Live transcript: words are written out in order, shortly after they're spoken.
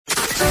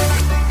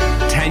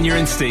Tanya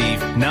and Steve,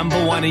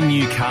 #1 in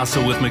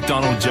Newcastle with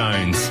McDonald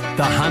Jones,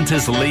 the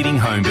Hunter's leading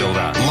home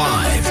builder.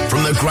 Live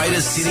from the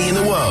greatest city in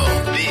the world,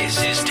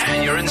 this is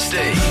Tanya and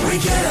Steve. We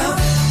get up,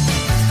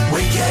 we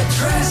get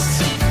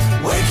dressed,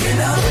 waking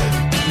up,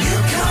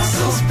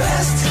 Newcastle's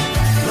best,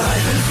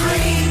 live and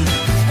free,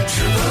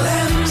 Triple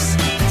M's,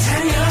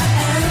 Tanya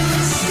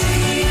and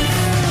Steve.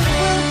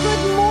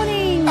 Well, good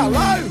morning.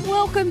 Hello.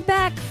 Welcome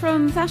back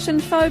from Fashion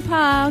Faux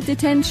Pas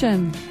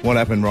detention. What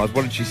happened, Rise?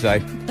 What did she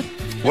say?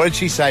 What did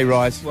she say,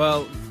 Rise?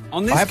 Well,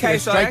 on this I have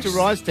case, to go straight to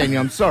Rise, Tanya.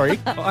 I'm sorry.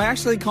 I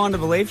actually kind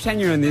of believe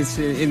Tanya in this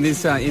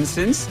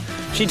instance.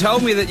 She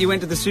told me that you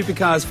went to the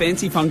Supercars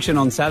fancy function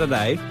on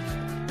Saturday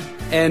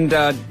and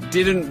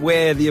didn't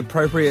wear the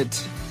appropriate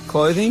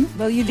clothing.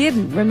 Well, you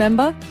didn't,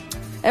 remember?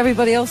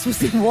 Everybody else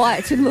was in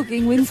white and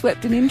looking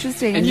windswept and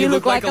interesting. And you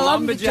look like a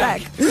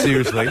lumberjack.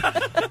 Seriously.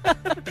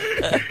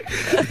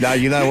 No,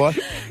 you know what?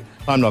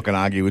 I'm not going to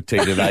argue with T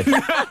today.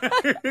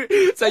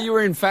 So you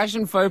were in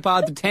fashion faux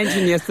pas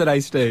detention yesterday,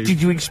 Steve.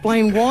 Did you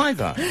explain why,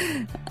 though?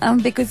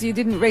 Because you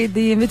didn't read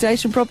the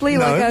invitation properly,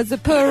 No. like as a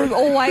per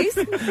always.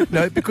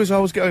 No, because I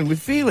was going with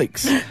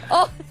Felix.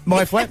 Oh,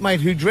 My flatmate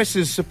who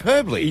dresses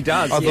superbly. He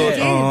does, I yeah. thought,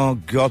 oh,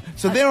 God.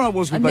 So there I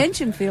was I with my...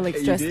 mentioned Felix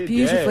You dressed did,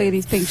 beautifully yeah. in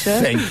his pink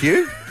shirt. Thank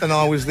you. And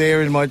I was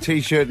there in my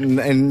T-shirt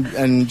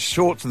and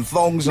shorts and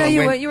thongs. No, and I you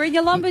went, weren't. You were in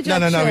your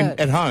lumberjack No, shirt.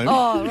 at home.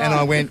 Oh, right. And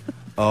I went,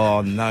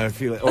 oh, no,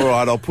 Felix. All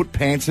right, I'll put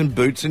pants and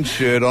boots and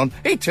shirt on.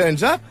 He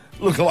turns up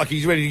looking like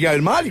he's ready to go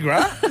to Mardi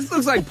Gras. This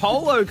looks like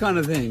polo kind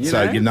of thing. So,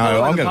 Polo I'm in the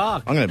going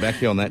park. to back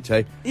you on that,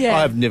 T. Yeah.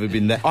 I've never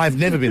been that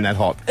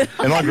hot.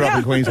 And I grew up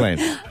in Queensland.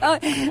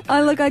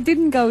 Look, I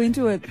didn't go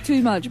into it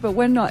too much, but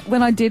when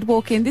I did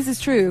walk in, this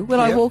is true. When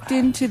I Yep. walked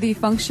into the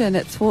function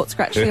at Sports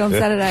Scratchley on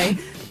Saturday,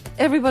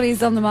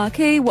 everybody's on the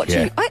marquee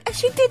watching. Yeah. I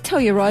actually did tell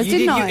you, Rose, You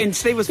didn't did, I? and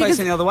Steve was Because,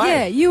 facing the other way.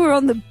 Yeah, you were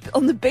on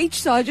the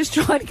beach side just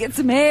trying to get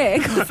some air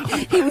because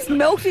he was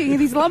melting in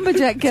his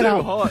lumberjack get Too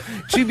up. hot.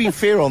 To be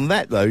fair on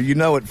that, though, you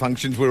know at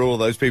functions where all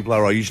those people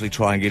are, I usually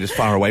try and get as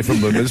far away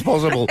from them as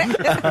possible.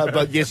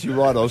 But yes, you're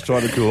right, I was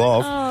trying to cool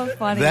off. Oh,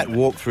 funny. That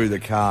walk through the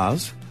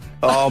cars,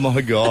 oh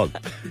my God.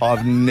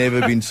 I've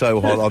never been so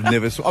hot.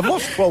 I've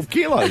lost 12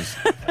 kilos.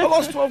 I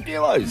lost 12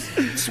 kilos.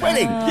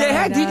 Sweating.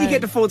 Yeah, how did you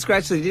get to Fort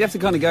Scratchley? Did you have to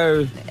kind of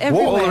go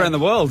Everywhere. all around the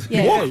world?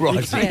 Yeah. Walk,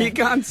 right. Yeah. You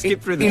can't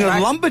skip through the In a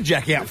track.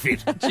 lumberjack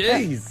outfit.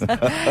 Jeez.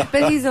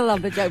 But he's a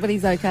lumberjack, but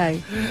he's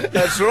okay.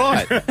 That's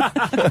right.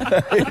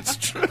 It's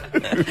true.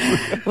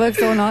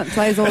 Works all night,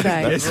 plays all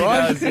day. That's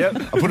right. Yep.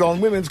 I put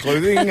on women's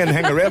clothing and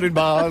hang around in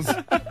bars.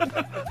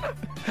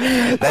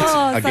 That's,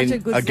 Oh, such a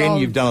good song.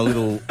 you've done a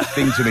little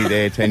thing to me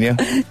there, Tanya.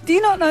 Do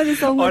you not know the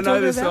song we're I know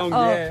talking this about? song,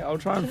 Oh. yeah. I'll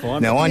try and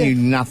find Now, it. I knew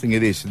nothing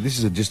of this. This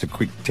is just a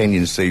quick Tanya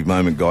and Steve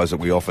moment, guys, that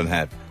we often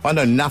have. I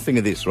know nothing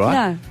of this, right?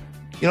 No.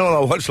 You know what I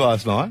watched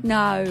last night?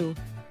 No.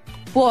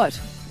 What?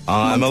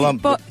 I'm a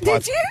lump.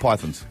 Did you?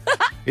 Pythons.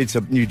 It's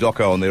a new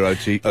doco on their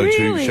O2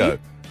 Really? show.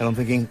 And I'm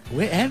thinking,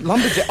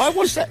 lumberjack? I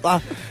watched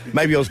that.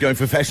 Maybe I was going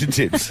for fashion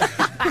tips.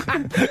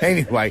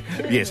 Anyway,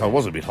 yes, I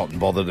was a bit hot and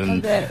bothered,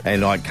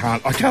 and I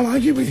can't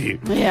argue with you.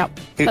 Yeah.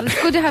 But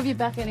it's good to have you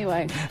back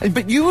anyway.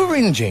 But you were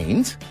in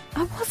jeans,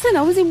 I wasn't.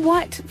 I was in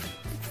white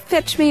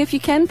fetch me if you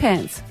can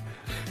pants.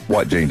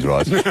 white jeans,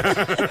 right?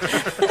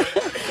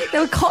 They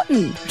were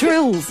cotton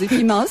drills if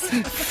you must.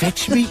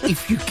 Fetch me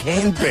if you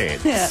can,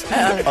 pants.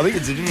 I think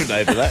it's a different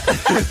name for that.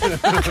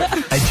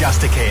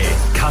 Adjustacare,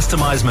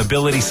 customised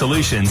mobility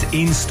solutions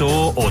in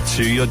store or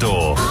to your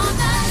door.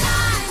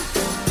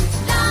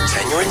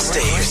 Tanya and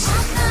Steve.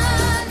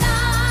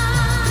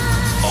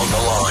 On the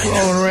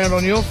line. Rolling around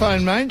on your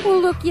phone, mate.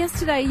 Well, look,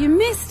 yesterday you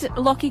missed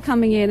Lockie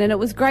coming in, and it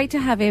was great to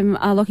have him,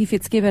 Lockie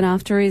Fitzgibbon,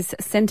 after his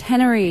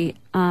centenary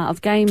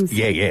of games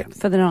Yeah.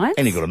 for the night.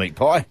 And he got a meat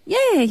pie.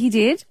 Yeah, he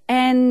did.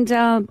 And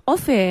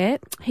off air,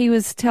 he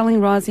was telling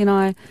Risey and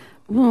I,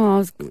 well, I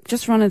was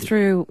just running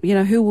through,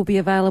 who will be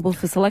available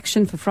for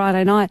selection for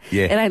Friday night.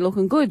 Yeah. It ain't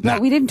looking good. Nah.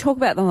 But we didn't talk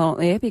about them on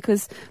there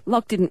because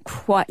Locke didn't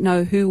quite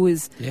know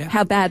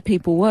how bad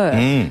people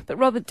were. But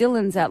Robert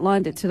Dillon's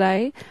outlined it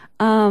today.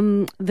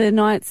 The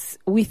Knights,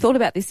 we thought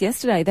about this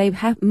yesterday, they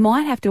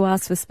might have to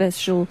ask for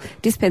special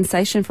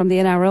dispensation from the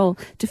NRL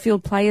to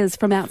field players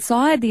from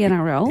outside the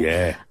NRL.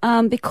 Yeah.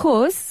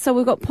 So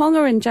we've got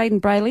Ponga and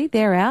Jaden Brayley,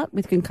 they're out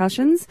with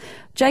concussions.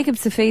 Jacob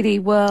Safidi,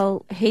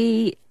 well,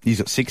 He's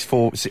at 6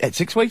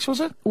 weeks, was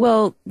it?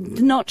 well,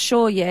 not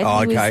sure yet.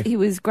 Oh, okay. He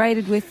was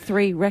graded with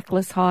grade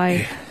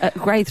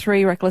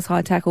 3 reckless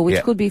high tackle, which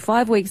Yeah. could be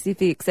 5 weeks if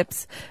he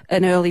accepts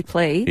an early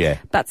plea, Yeah.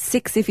 but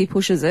 6 if he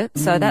pushes it.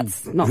 So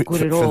that's not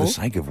good at For all. the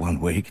sake of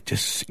 1 week,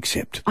 just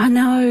accept. I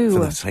know. For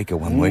the sake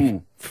of 1 week.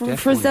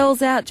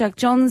 Frizzell's out. Jack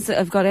Johns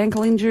have got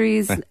ankle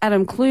injuries.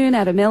 Adam Clune,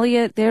 Adam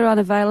Elliott, they're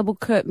unavailable.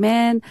 Kurt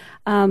Mann,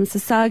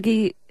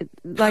 Sasagi,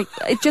 like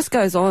it just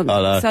goes on.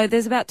 So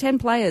there's about 10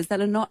 players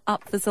that are not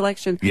up for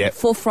selection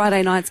for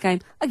Friday night's game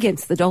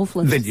against the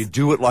Dolphins. Then you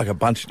do it like an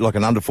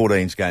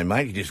under-14s game,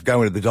 mate. You just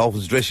go into the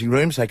Dolphins dressing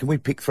room, say, "Can we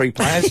pick 3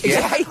 players?"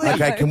 Yeah.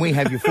 Okay. Can we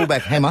have your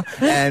fullback Hammer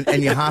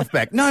and your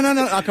halfback? No.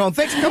 Come on,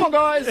 thanks. Come on,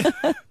 guys.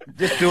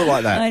 Just do it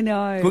like that. I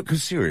know.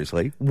 Because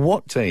seriously,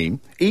 what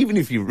team? Even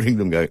if you ring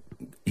them, go,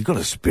 "You got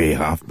a spare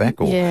halfback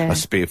or a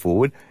spare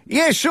forward?"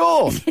 Yeah,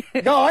 sure.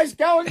 Guys,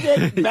 go and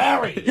get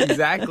married.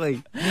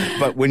 Exactly.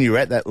 But when you're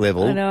at that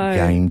level,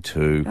 game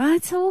 2. Oh,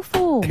 it's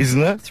awful.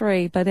 Isn't it?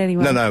 3, but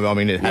anyway. No, I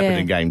mean, it happened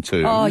in game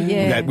 2. Oh,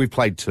 yeah. We've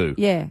played 2.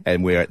 Yeah.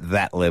 And we're at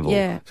that level.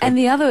 Yeah. So And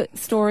the other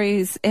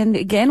stories, and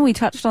again, we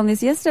touched on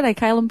this yesterday,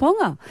 Kalen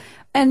Ponga.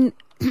 And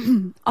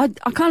I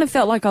kind of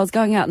felt like I was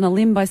going out on a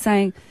limb by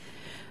saying,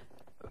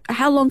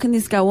 how long can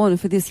this go on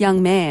for this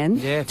young man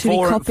to be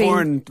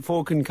copying?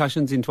 4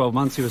 concussions in 12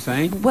 months, you were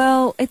saying?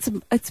 Well, it's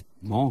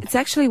more. It's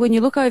actually, when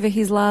you look over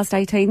his last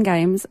 18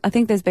 games, I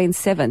think there's been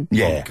 7.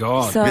 Yeah. Oh,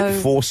 God. So,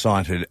 4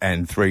 sighted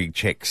and 3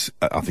 checks.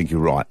 I think you're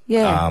right.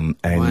 Yeah.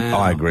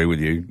 I agree with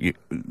you.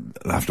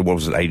 After,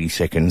 80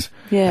 seconds,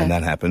 and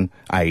that happened.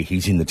 A,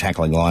 he's in the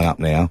tackling lineup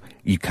now.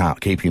 You can't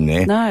keep him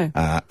there. No.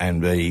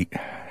 And B,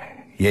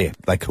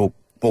 they talk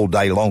all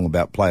day long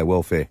about player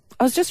welfare.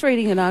 I was just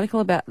reading an article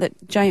about that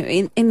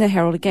in the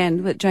Herald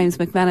again, that James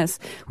McManus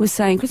was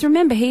saying, because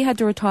remember, he had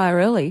to retire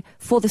early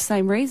for the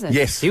same reason.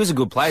 Yes. He was a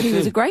good player, He too.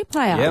 was a great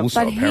player. Yeah,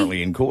 also but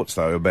apparently in courts,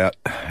 though, about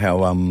how,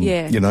 so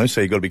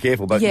you've got to be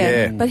careful. But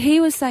But he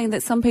was saying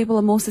that some people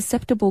are more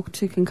susceptible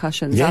to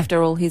concussions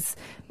after all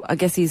I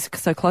guess he's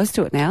so close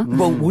to it now.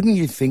 Well, wouldn't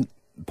you think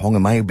Ponga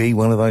may be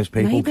one of those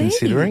people Maybe.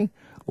 considering?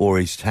 Or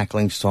his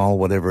tackling style,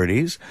 whatever it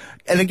is.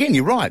 And again,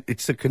 you're right,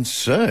 it's a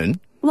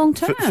concern. Long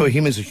term. For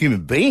him as a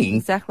human being.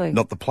 Exactly.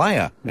 Not the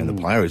player. And the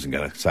player isn't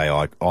going to say,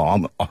 I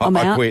I'm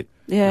out. quit.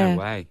 Yeah.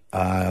 No way.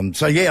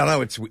 So, I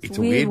know it's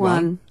a weird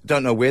one.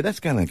 Don't know where that's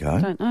going to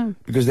go. Don't know.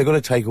 Because they've got to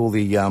take all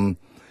the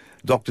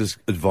doctor's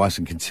advice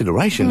and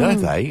consideration,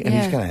 don't they? And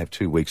he's going to have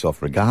 2 weeks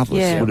off regardless.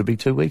 Yeah. Would it be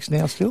 2 weeks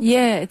now still?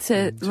 Yeah, it's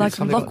like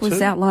something Locke like was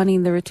 2?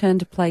 outlining the return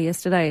to play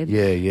yesterday.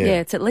 Yeah.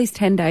 Yeah, it's at least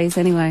 10 days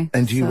anyway.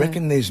 And do you So-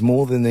 reckon there's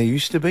more than there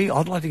used to be?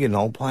 I'd like to get an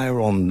old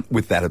player on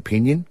with that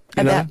opinion.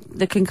 You about know?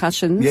 the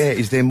concussions? Yeah,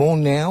 is there more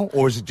now,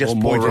 or is it just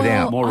pointed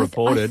out? more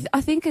reported. I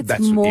think it's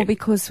That's more it.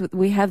 because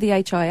we have the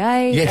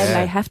HIA Yes. and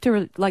they have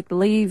to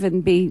leave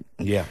and be.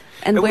 Yeah.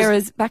 And It was-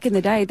 whereas back in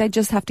the day, they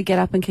just have to get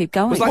up and keep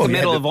going. It was like Well, the you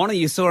had Medal the- of Honour.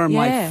 You saw him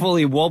Yeah.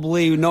 fully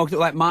wobbly, knocked it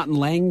like Martin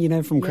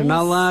Lang, from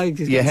Cronulla. Just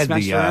You getting had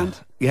smashed around.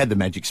 you had the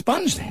magic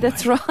sponge then.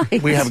 That's mate.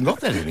 right. We haven't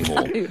got that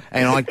anymore. No.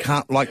 And I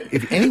can't,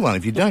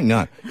 if you don't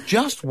know,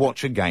 just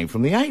watch a game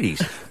from the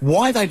 80s.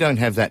 Why they don't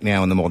have that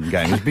now in the modern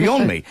game is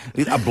beyond me.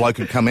 A bloke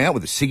could come out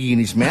with a ciggy in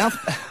his mouth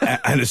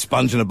and a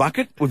sponge in a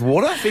bucket with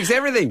water. Fix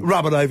everything.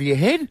 Rub it over your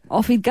head.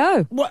 Off he'd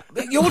go. What?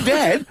 Your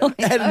dad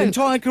had an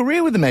entire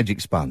career with the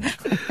magic sponge.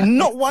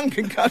 Not one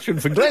concussion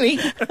for Glennie.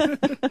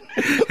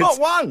 Not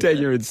one.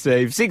 Tanya and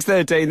Steve.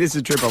 6:13, this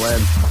is Triple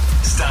M.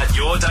 Start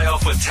your day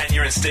off with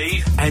Tanya and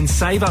Steve and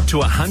save up to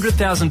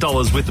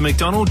 $100,000 with the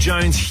McDonald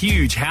Jones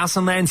huge house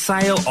and land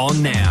sale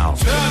on now.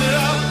 Turn it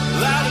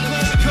up, loud and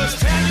clear, 'cause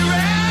Tanya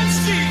and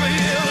Steve are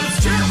here.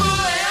 It's Triple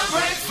M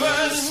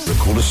breakfast.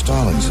 Recorder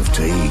stylings of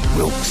T.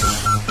 Wilkes.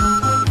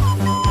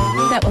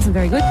 That wasn't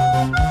very good.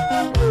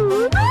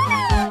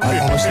 I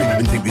honestly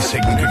didn't think this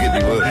segment could get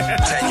any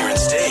worse. Tanya and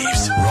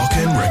Steve's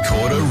Rockin'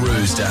 Recorder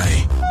Ruse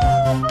Day.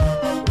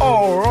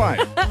 All right.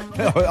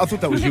 I thought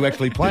that was you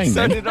actually playing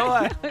So then. did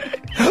I.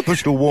 I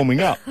thought you were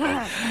warming up.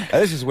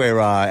 This is where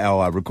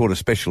our recorder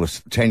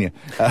specialist, Tanya,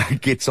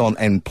 gets on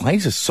and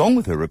plays a song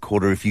with her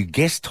recorder if you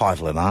guess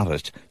title and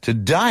artist.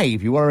 Today,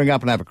 if you want to ring up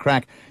and have a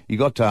crack, you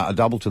got a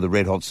double to the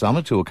Red Hot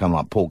Summer Tour coming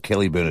up. Paul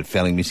Kelly, Bernard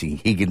Felling, Missy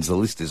Higgins. The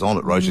list is on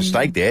at Rocher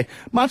Steak there.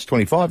 March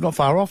 25, not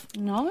far off.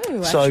 No,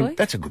 So actually.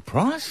 that's a good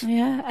price.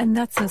 Yeah, and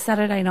that's a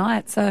Saturday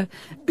night, so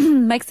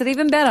makes it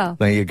even better.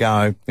 There you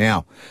go.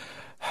 Now,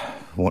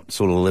 what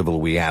sort of level are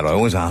we at? I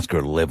always ask her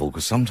a level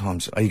because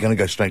sometimes, are you going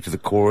to go straight to the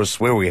chorus?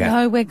 Where are we at?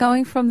 No, we're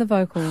going from the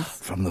vocals.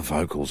 From the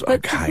vocals.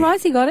 But Okay.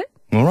 surprised he got it.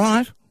 All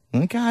right.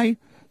 Okay.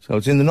 So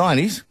it's in the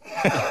 90s.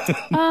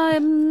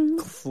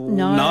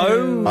 No.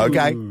 No.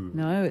 Okay.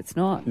 No, it's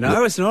not.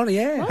 No, it's not,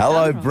 yeah.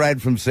 Hello,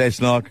 Brad from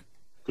Cessnock.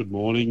 Good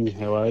morning.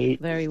 How are you?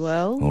 Very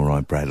well. All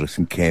right, Brad,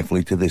 listen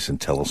carefully to this and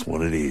tell us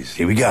what it is.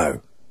 Here we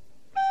go.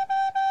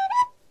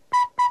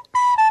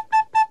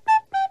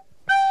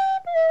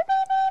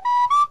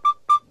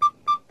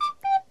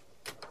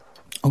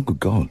 Oh, good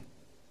God.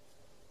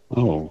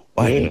 Oh,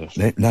 Wait,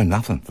 yes. no,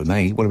 nothing for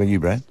me. What about you,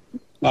 Brad?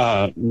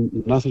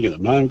 Nothing at the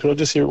moment. Could I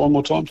just hear it one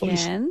more time,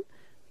 please? Can.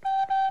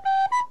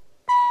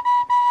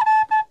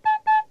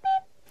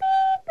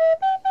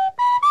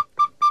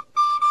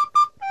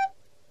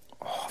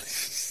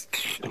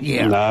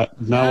 Yeah.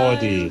 No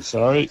idea.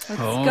 Sorry.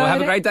 Oh, go have a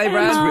to great day,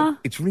 Brad. Emma.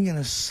 It's ringing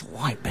a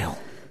slight bell.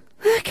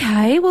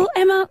 Okay, well,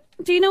 Emma,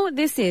 do you know what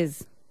this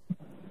is?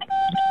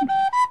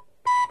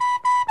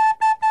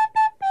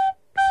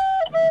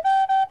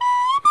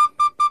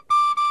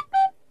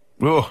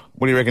 Oh,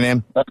 what do you reckon,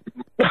 Em?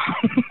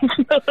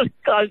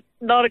 Gosh,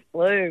 not a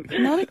clue.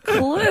 Not a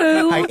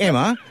clue. Hey,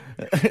 Emma,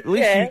 at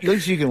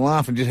least you can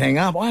laugh and just hang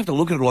up. I have to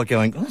look at it like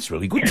going, oh, that's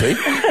really good, T.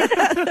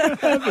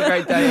 Have a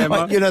great day,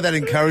 Emma. You know that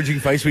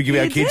encouraging face we give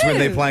our kids when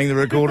they're playing the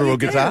recorder or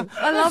guitar?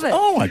 I love it.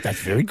 Oh,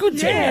 that's very good,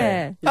 T.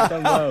 Yeah. You've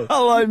done well.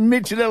 Hello,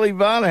 Mitch and Ellie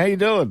Varner. How you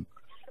doing?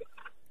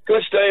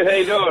 Good, Steve. How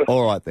you doing?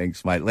 All right,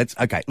 thanks, mate.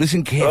 Okay,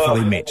 listen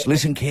carefully, Mitch.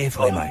 Listen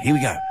carefully, mate. Here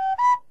we go.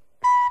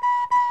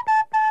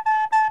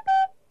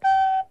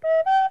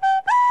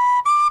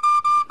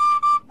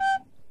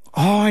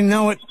 Oh, I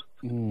know it.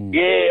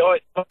 Yeah,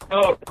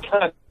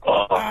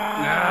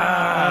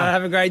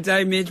 Have a great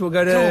day, Mitch. We'll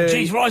go to... Oh,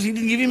 geez, Rising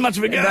didn't give you much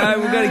of a go. No,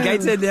 we'll go to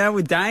Gateshead now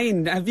with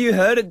Dane. Have you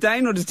heard it,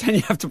 Dane, or does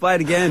Tanya have to play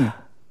it again?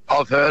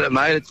 I've heard it,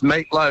 mate. It's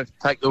meatloaf.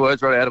 Take the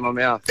words right out of my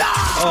mouth.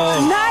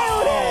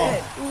 Nailed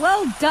it.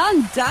 Well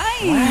done,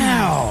 Dane.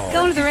 Wow.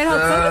 Going to the Red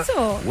Hot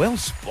Summer Tour. Well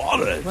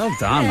spotted. Well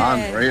done.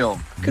 Unreal.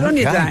 Good on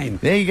you, Okay. Dane.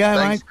 There you go,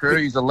 Thanks, mate. crew.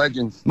 He's a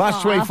legend.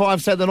 March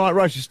 25, Saturday night,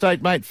 Rocher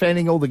State, mate.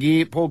 Fanning all the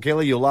gear. Paul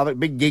Kelly, you'll love it.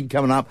 Big gig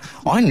coming up.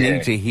 I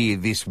need to hear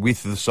this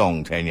with the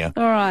song, Tanya.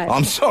 All right.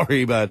 I'm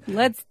sorry, but...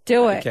 Let's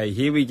do it. Okay,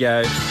 here we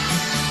go.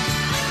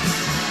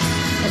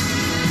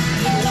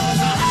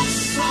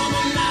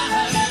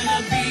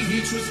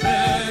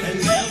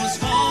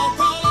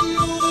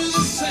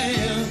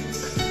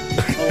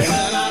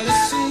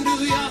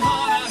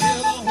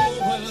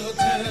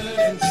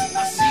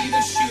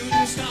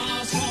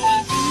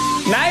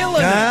 Nail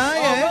it! Ah,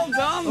 yeah. Well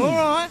done. All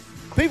right.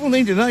 People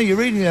need to know you're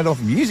reading that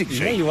off a music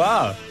sheet. Yeah, you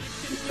are.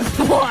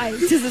 Why?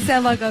 Does it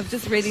sound like I'm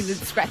just reading the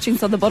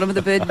scratchings on the bottom of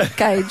the bird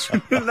cage?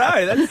 No,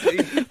 that's...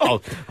 I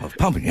was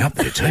pumping you up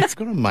there, too. I've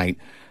got a mate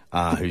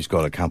who's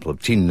got a couple of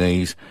tin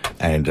knees,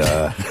 and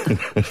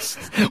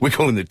we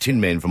call him the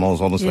Tin Man from Oz,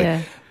 honestly.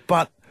 Yeah.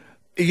 But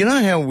you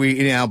know how we,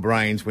 in our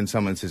brains, when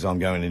someone says, I'm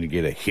going in to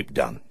get a hip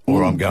done,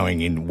 or I'm going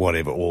in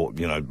whatever, or,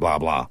 you know, blah,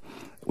 blah,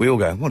 we all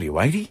go, what are you,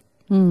 80?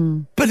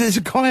 But there's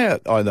a guy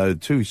out, I know,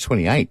 too, who's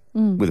 28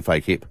 with a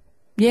fake hip.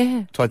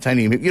 Yeah.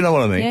 Titanium hip, you know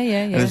what I mean?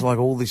 Yeah. And there's like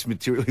all this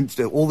material,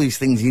 all these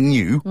things in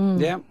you.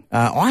 Yeah.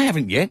 I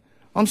haven't yet.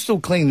 I'm still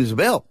clean as a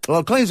bell.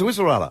 Well, clean as a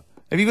whistle, rather.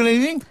 Have you got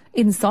anything?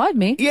 Inside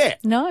me? Yeah.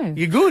 No.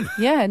 You're good?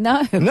 Yeah,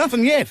 no.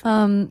 Nothing yet?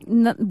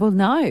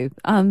 No.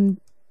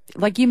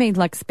 Like you mean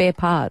like spare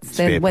parts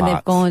when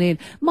they've gone in.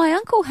 My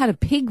uncle had a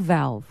pig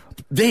valve.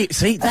 There,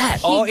 see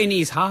that? Oh, in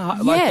his heart.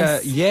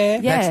 Yes.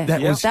 Yeah.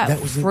 That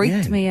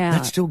freaked me out.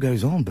 That still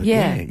goes on, but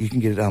yeah, you can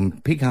get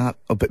pig heart,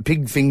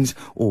 pig things,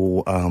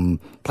 or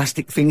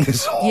plastic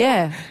fingers.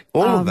 Yeah,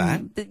 all of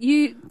that.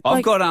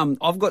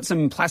 I've got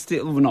some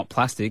plastic, well, not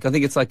plastic. I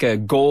think it's like a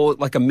gauze,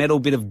 like a metal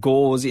bit of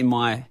gauze in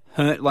my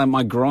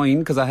my groin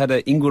because I had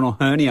an inguinal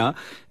hernia,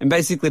 and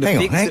basically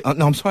hang on.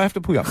 No, I'm sorry, I have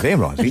to pull you up there,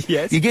 Risey.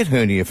 Yes. You get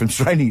hernia from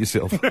straining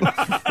yourself.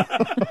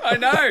 I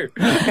know.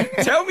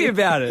 Tell me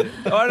about it.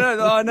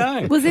 I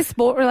know. Was this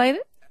sport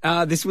related?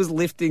 This was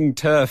lifting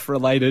turf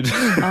related.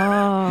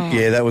 Oh.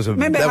 Yeah, that was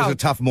a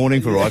tough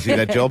morning for Risey,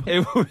 that job.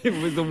 It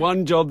was the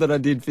one job that I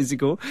did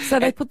physical. So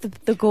they put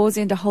the gauze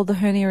in to hold the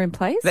hernia in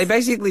place? They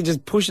basically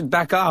just push it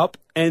back up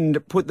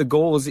and put the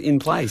gauze in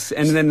place.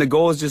 And then the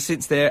gauze just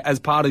sits there as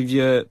part of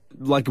your,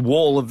 like,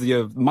 wall of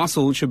your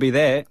muscle should be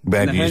there.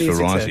 Bad news for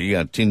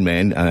Risey. Tin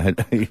Man,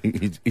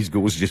 his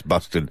gauze just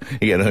busted.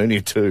 He had a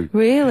hernia too.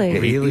 Really? Yeah,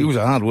 he was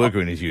a hard worker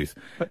in his youth.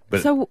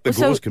 But the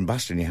gauze can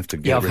bust and you have to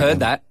get I've heard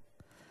that.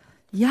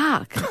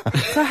 Yuck.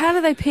 So how do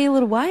they peel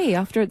it away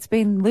after it's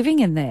been living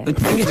in there? I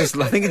think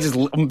it just,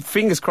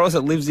 fingers crossed,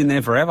 it lives in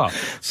there forever.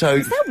 So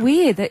is that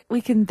weird that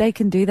they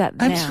can do that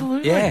now?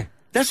 Absolutely. Yeah.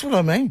 That's what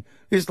I mean.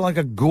 It's like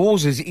a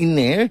gauze is in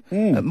there.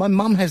 My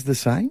mum has the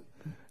same.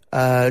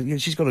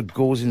 She's got a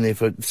gauze in there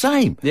for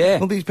same. Yeah.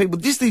 All these people,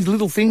 just these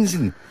little things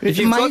in. It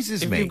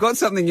amazes me. If you've got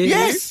something in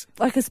you.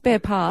 Like a spare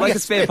part. Like a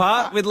spare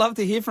part. We'd love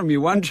to hear from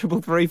you.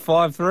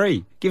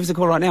 133353. Give us a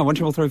call right now.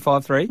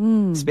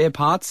 133353. Spare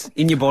parts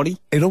in your body.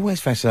 It always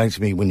fascinates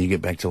me when you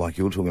get back to, like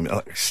you're talking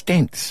about, like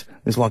stents.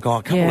 It's like,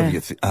 a couple of you,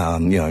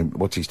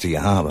 what's this to your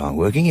heart aren't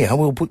working. Yeah,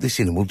 we'll put this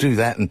in and we'll do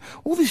that. And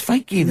all this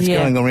fake gear that's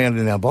going around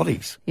in our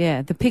bodies.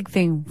 Yeah, the pig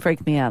thing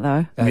freaked me out,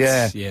 though.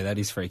 Yeah, that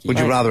is freaky. Would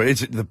you rather,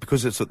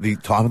 because it's the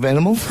type of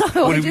animal?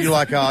 Would you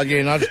like, I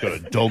just got a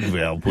dog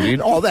valve put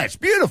in. Oh, that's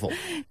beautiful.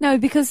 No,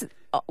 because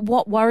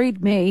what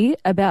worried me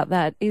about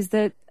that is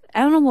that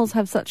animals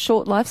have such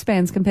short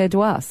lifespans compared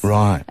to us.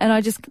 Right. And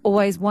I just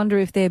always wonder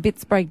if their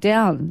bits break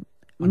down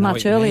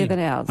much earlier than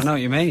ours. I know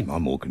what you mean.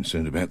 I'm more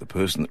concerned about the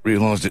person that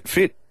realised it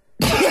fit.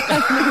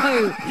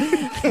 I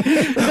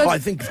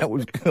think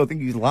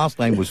his last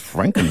name was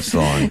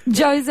Frankenstein.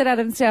 Joe's at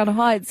Adamstown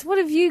Heights. What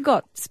have you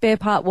got spare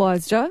part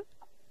wise, Joe?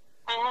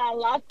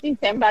 Last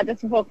December,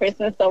 just before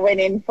Christmas, I went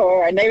in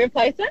for a knee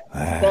replacement. So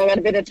I got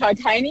a bit of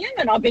titanium,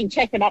 and I've been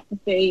checking up to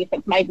see if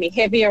it's made me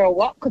heavier or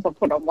what, because I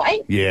put on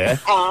weight. Yeah.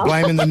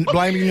 Blaming the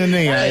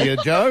knee, are you,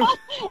 Joe?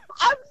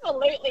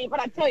 Absolutely.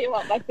 But I tell you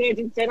what, my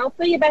surgeon said, I'll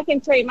see you back in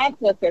 3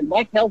 months. I said,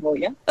 like hell, will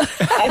you?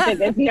 I said,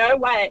 there's no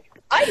way.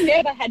 I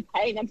never had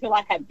pain until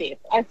I had this.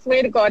 I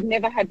swear to God,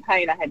 never had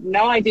pain. I had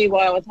no idea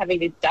why I was having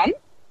this done.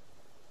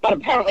 But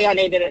apparently I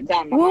needed it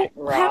done. I'm Well, like,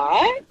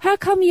 right. How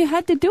come you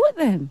had to do it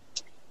then?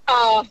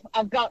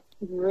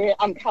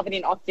 I'm covered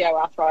in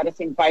osteoarthritis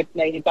in both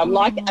knees. I'm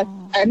like a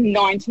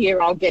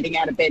 90-year-old getting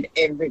out of bed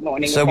every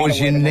morning. So without was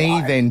a your word of a knee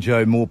lie. then,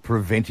 Joe, more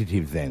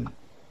preventative then?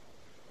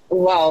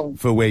 Well,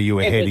 For where you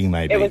were heading,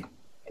 maybe?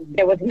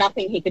 There was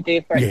nothing he could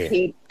do for it. Yeah.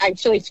 He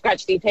actually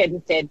scratched his head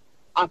and said,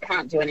 I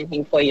can't do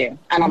anything for you.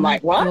 And I'm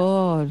like, what?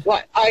 God.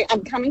 What?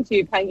 I'm coming to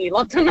you, paying you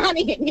lots of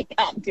money, and you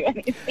can't do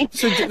anything.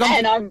 So,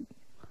 and I'm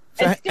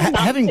it's still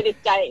numb to this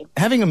day.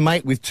 Having a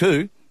mate with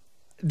two,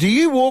 do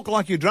you walk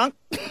like you're drunk?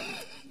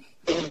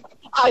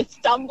 I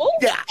stumble,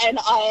 Yeah. and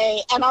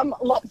I'm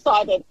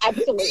lopsided,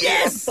 absolutely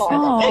lopsided.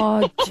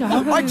 Oh,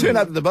 Joe. I turn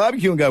up at the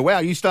barbecue and go, wow,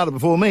 you started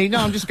before me. No,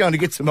 I'm just going to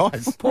get some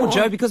ice. Poor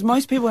Joe, because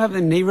most people have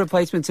their knee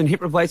replacements and hip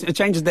replacements. It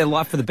changes their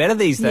life for the better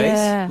these days.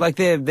 Yeah. Like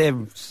they're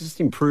just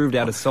improved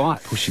out of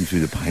sight. Pushing through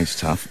the pain's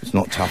tough. It's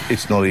not tough.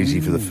 It's not easy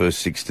for the first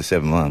 6 to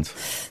 7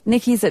 months.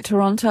 Nikki's at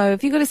Toronto.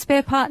 Have you got a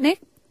spare part, Nick?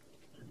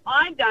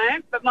 I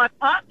don't, but my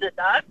partner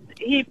does.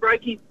 He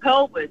broke his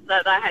pelvis, so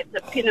they had to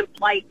pin and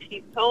plate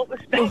his pelvis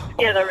back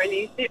together and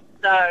his hip.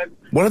 So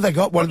What have they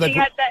got? What have they he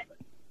got? had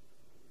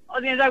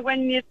that. You know,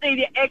 when you see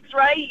the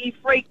X-ray, he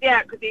freaked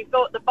out because he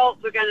thought the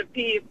bolts were going to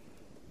pierce,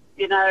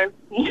 you know,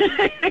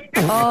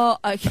 Oh,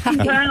 okay.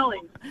 internally.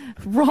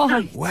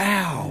 Right.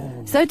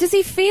 Wow. So does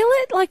he feel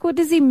it? Like, what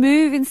does he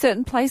move in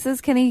certain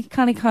places? Can he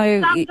kind of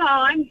go?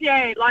 Sometimes,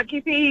 yeah. Like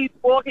if he's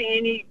walking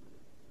and he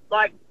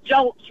like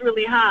jolts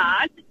really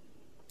hard,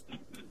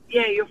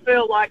 yeah, you'll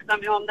feel like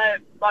something on the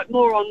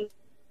more on.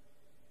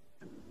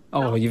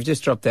 Oh, you've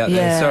just dropped out Yeah.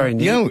 there. Sorry,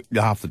 Nick. You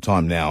know, half the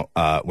time now,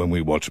 when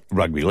we watch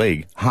rugby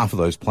league, half of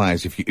those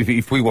players,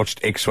 if we watched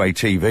X-ray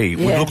TV,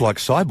 would Yeah. look like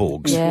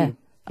cyborgs. Yeah.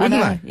 I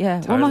Wouldn't know. they? Yeah.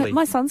 Totally. Well,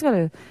 my son's got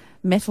a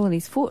metal in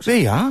his foot. There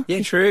you are.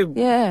 Yeah, true.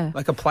 Yeah.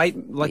 Like a plate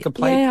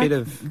Yeah, bit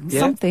of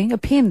something, a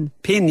pin.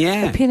 pin.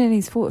 Yeah. A pin in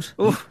his foot.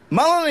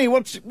 Melanie,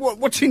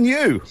 what's in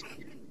you?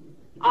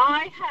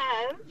 I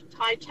have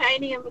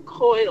titanium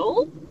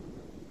coil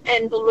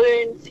and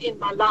balloons in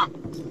my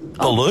lungs.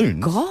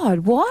 Balloons? God,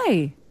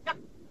 why?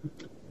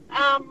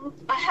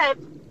 I have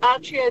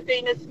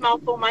arteriovenous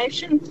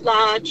malformations,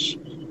 large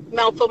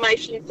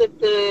malformations of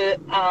the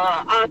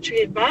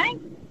artery and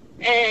vein,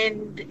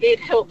 and it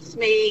helps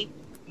me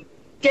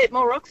get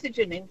more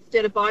oxygen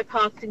instead of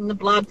bypassing the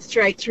blood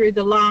straight through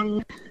the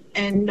lung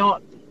and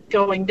not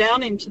going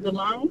down into the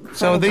lung.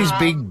 So are these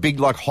big,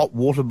 like hot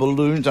water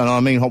balloons? And I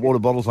mean hot water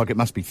bottles, like it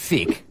must be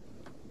thick.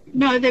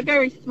 No, they're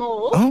very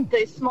small. Oh.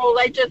 They're small.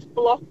 They just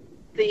block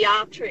the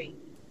artery.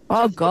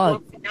 Oh, Just to God.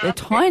 block the They're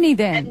artery. tiny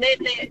then. And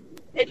then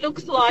it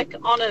looks like,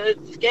 on a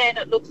scan,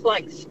 it looks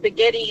like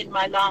spaghetti in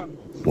my lungs.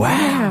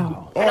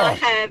 Wow. And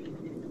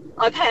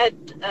I've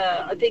had,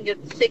 I think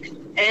it's 6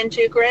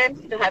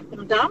 angiograms to have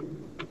them done.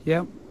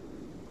 Yeah.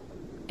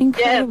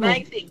 Incredible. Yeah,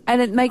 amazing.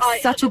 And it makes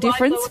such a Otherwise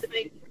difference. I would have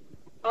been,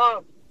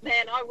 oh,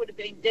 man, I would have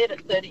been dead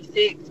at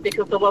 36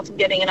 because I wasn't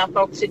getting enough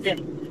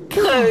oxygen.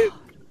 So,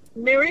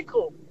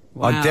 miracle.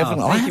 I haven't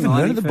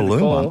heard of the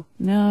balloon one.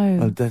 No.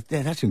 Oh,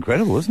 that's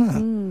incredible,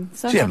 isn't it?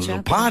 So She had a much little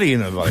happening. party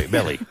in her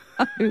belly.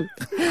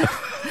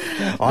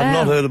 I've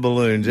not heard of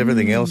balloons.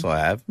 Everything else I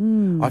have.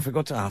 I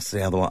forgot to ask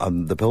the other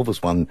one, the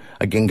pelvis one,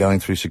 again going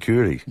through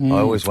security. I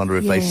always wonder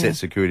if they Yeah. set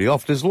security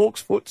off. Does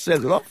Lork's foot set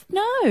it off?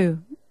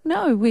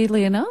 No,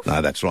 weirdly enough.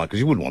 No, that's right, because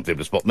you wouldn't want them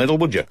to spot metal,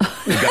 would you?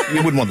 You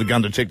wouldn't want the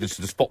gun detectors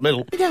to spot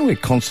metal. You know, we're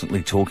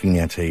constantly talking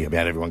now, T,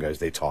 about everyone goes,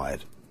 they're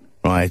tired.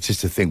 Right, it's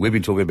just a thing. We've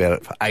been talking about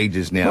it for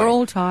ages now. We're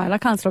all tired. I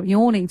can't stop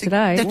yawning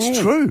today. That's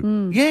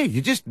true. Yeah,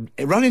 you just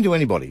run into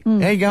anybody.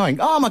 How you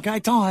going? Oh, I'm okay,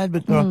 tired.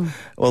 But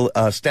well,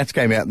 stats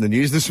came out in the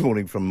news this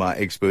morning from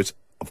experts.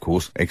 Of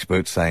course,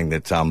 experts saying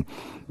that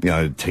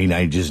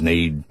teenagers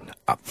need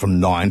up from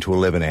 9 to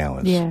 11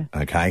 hours. Yeah.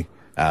 Okay,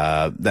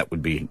 that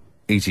would be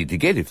easy to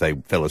get if they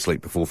fell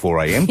asleep before 4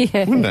 a.m.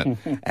 Yeah. Wouldn't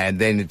it? And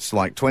then it's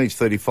like 20s,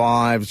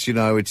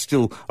 35s. It's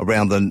still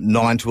around the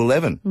 9 to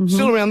 11.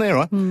 Still around there,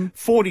 right?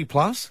 40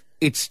 plus.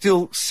 It's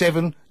still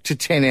 7 to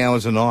 10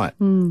 hours a night.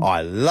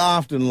 I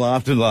laughed and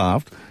laughed and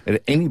laughed at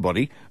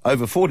anybody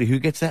over 40 who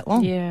gets that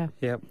long. Yeah.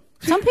 Yep.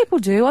 Some people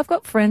do. I've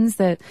got friends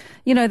that,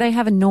 they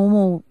have a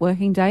normal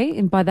working day,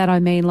 and by that I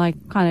mean like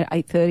kind of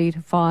 8:30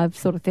 to 5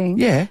 sort of thing.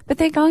 Yeah. But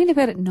they're going to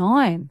bed at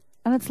 9.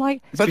 And it's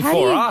like, But how do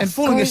you and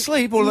falling go-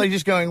 asleep, or are they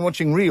just going and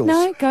watching reels?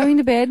 No, going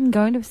to bed and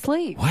going to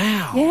sleep.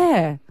 Wow.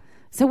 Yeah.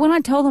 So when I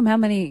tell them how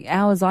many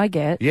hours I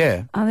get,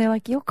 Yeah. they're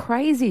like, you're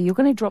crazy. You're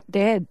going to drop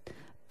dead,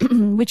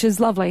 which is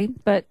lovely,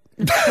 but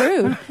it's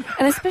true.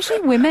 And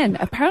especially women.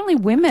 Apparently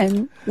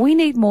women, we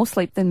need more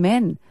sleep than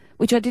men,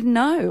 which I didn't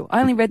know.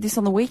 I only read this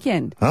on the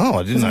weekend. Oh,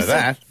 I didn't know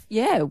that.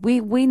 Yeah, we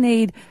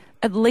need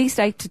at least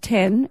 8 to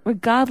 10,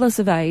 regardless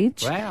of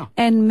age. Wow.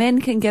 And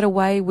men can get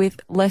away with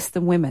less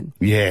than women.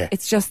 Yeah.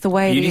 It's just the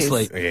way Beauty it is.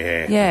 sleep.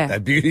 Yeah. Yeah.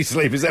 That beauty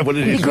sleep, is that what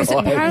it is? Because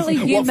Right? apparently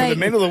you what, for the make-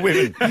 men or the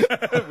women?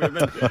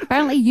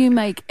 Apparently you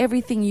make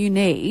everything you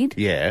need.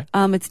 Yeah.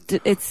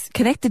 It's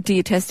connected to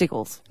your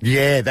testicles.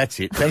 Yeah, that's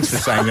it. Thanks for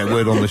saying that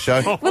word on the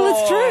show. Well,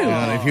 it's true.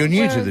 And if you're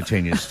new to the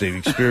 10 Year Steve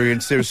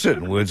experience, there are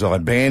certain words I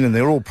ban, and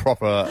they're all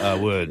proper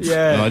words.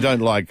 Yeah. And I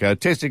don't like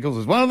testicles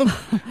as one of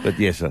them, but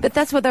yes, sir. But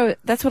that's what I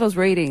was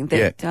reading.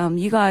 That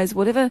you guys,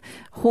 whatever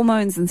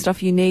hormones and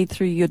stuff you need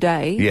through your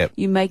day, Yep.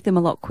 you make them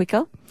a lot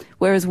quicker.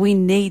 Whereas we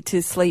need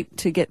to sleep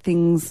to get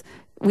things.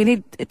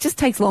 It just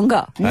takes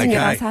longer to get Okay.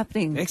 us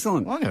happening.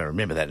 Excellent. I'm going to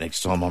remember that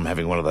next time I'm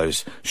having one of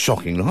those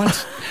shocking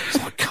nights.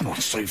 It's like, come on,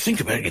 Steve, think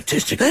about your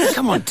testicles.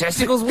 Come on,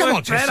 testicles, work Come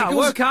on, better, testicles.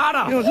 work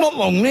harder. You know, it's not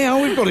long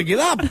now. We've got to get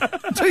up.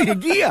 Do your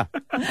gear.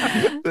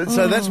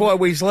 So that's why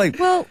we sleep.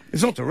 Well-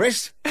 it's not to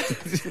rest.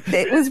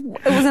 It was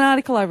an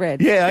article I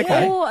read. Yeah,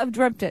 okay. Or I've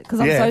dreamt it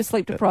because I'm Yeah. so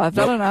sleep deprived.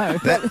 I don't know.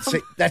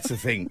 That's the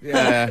thing.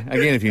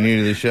 Again, if you're new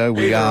to the show,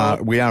 we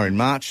are in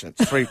March.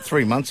 It's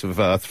three months of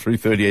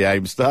 3:30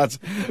 a.m. starts.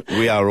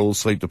 We are all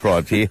sleep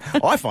deprived here.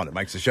 I find it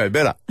makes the show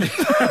better,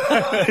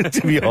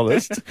 to be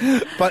honest.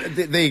 But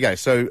there you go.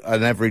 So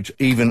an average,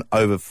 even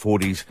over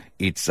 40s,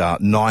 it's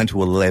 9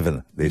 to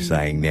 11. They're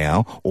saying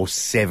now, or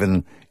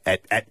 7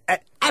 at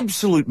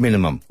absolute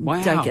minimum.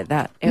 Wow. Don't get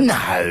that. ever.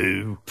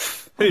 No,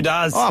 Who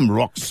does? I'm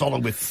rock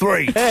solid with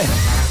 3.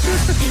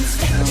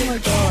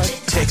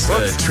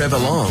 Texter Trevor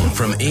Long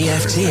from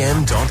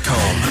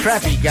EFTM.com.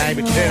 Crappy game,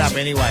 but turn up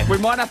anyway. We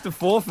might have to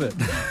forfeit.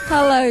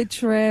 Hello,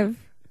 Trev.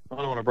 I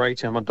don't want to break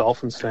to you, I'm a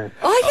Dolphins fan.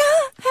 Oh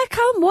yeah. How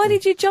come? Why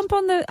did you jump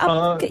on the?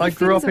 I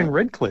grew up in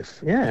Redcliffe,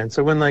 yeah, and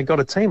so when they got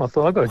a team, I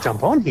thought I've got to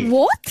jump on here.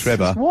 What?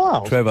 Trevor, It's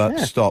wild. Trevor,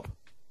 Yeah. stop.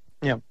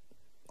 Yeah,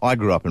 I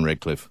grew up in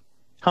Redcliffe,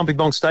 Humpy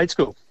Bong State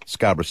School.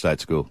 Scarborough State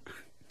School.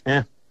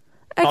 Yeah,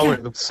 Okay. I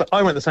went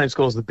to the same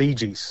school as the Bee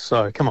Gees,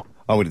 so come on.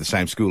 I went to the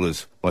same school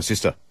as my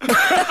sister.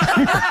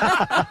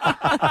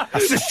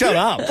 Just shut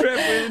up.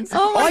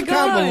 Oh my I can't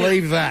God.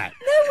 believe that.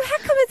 No, how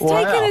come it's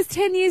Wow. taken us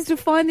 10 years to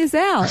find this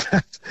out?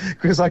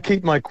 Because I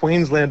keep my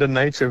Queenslander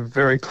nature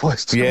very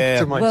close to, Yeah.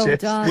 to my Well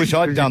chest. done. Wish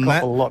I'd Because done you cop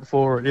that. a lot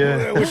for it,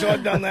 yeah. I wish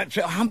I'd done that.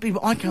 Humpy,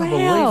 I can't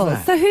believe Wow.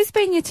 that. So who's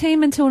been your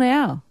team until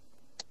now?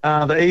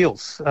 The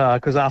Eels,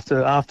 because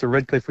after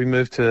Redcliffe we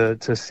moved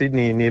to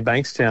Sydney near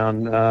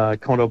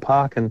Bankstown, Condor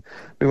Park, and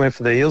we went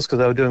for the Eels because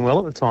they were doing well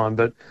at the time.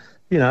 But,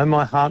 you know,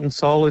 my heart and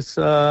soul is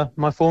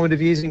my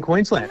formative years in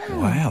Queensland.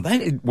 Wow.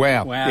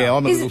 Wow. Yeah,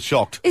 I'm a little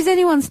shocked. Is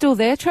anyone still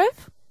there,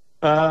 Trev?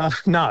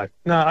 No,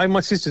 my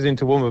sister's in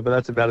Toowoomba, but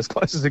that's about as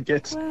close as it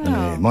gets.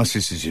 Yeah, my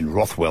sister's in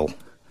Rothwell.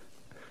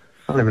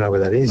 I don't even know where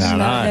that is. No.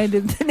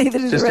 neither does Just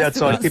the rest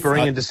outside of us.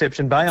 Pickering and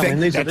Deception Bay. I mean,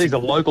 these are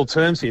local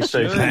terms here,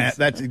 Steve.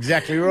 That's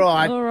exactly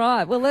right. All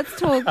right. Well, let's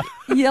talk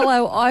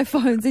yellow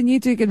iPhones, and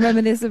you two can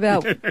reminisce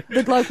about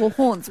the local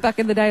haunts back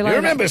in the day. You Later.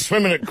 remember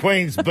swimming at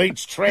Queen's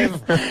Beach,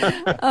 Trev?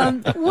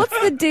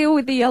 What's the deal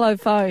with the yellow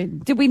phone?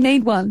 Did we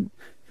need one?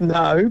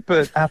 No,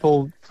 but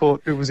Apple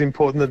thought it was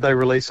important that they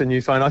release a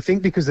new phone. I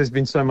think because there's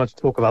been so much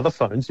talk of other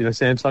phones, you know,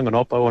 Samsung and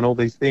Oppo and all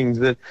these things,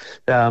 that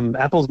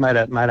Apple's made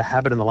a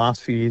habit in the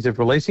last few years of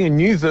releasing a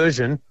new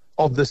version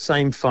of the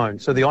same phone.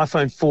 So the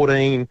iPhone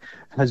 14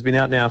 has been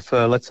out now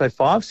for, let's say,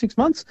 5-6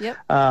 months. Yep.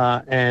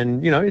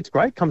 And, you know, it's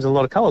great. Comes in a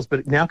lot of colours, but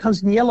it now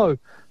comes in yellow.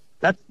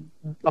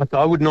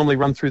 I would normally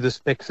run through the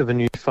specs of a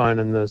new phone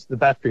and the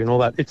battery and all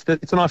that. It's an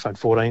iPhone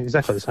 14,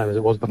 exactly the same as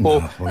it was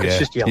before. It's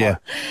just yellow. Yeah.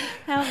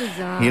 How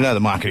bizarre. You know the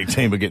marketing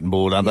team are getting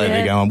bored, aren't they? Yeah.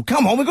 They're going,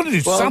 come on, we've got to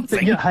do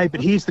something. But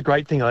here's the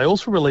great thing. They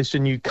also released a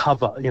new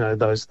cover, you know,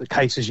 the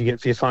cases you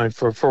get for your phone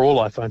for all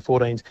iPhone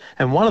 14s.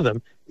 And one of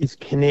them is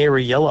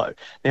canary yellow.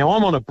 Now,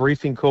 I'm on a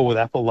briefing call with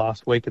Apple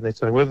last week, and they're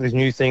saying, well, there's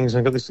new things, and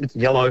I've got this, it's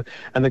yellow.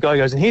 And the guy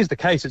goes, and here's the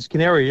case, it's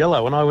canary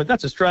yellow. And I went,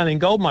 that's Australian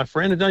gold, my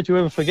friend, and don't you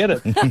ever forget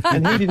it.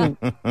 And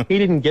he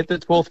didn't get the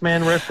 12th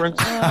man reference.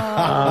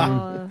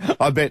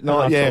 I bet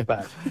not, I yeah.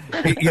 felt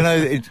bad. You know,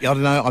 I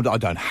don't know, I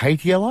don't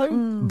hate yellow,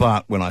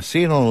 but when I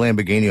see it on a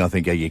Lamborghini, I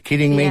think, are you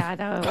kidding me? Yeah, I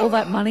know. All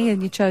that money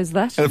and you chose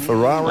that. A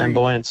Ferrari.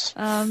 Flamboyance.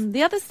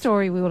 The other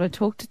story we want to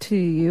talk to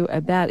you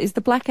about is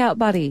the blackout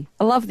buddy.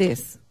 I love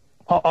this.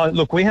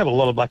 Look, we have a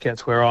lot of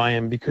blackouts where I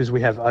am because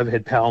we have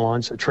overhead power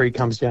lines. A tree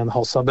comes down, the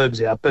whole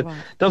suburb's out. But it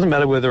doesn't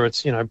matter whether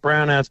it's, you know,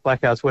 brownouts,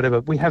 blackouts,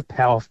 whatever. We have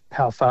power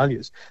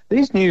failures.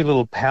 These new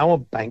little power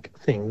bank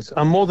things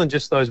are more than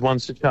just those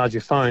ones to charge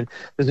your phone.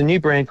 There's a new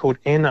brand called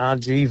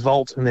NRG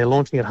Volt, and they're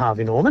launching at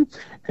Harvey Norman.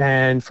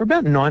 And for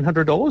about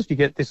 $900, you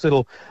get this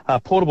little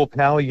portable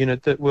power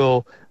unit that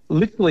will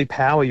literally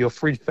power your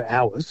fridge for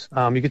hours.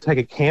 You could take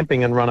it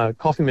camping and run a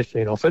coffee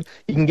machine off it.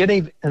 You can get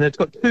even, and it's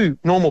got 2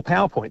 normal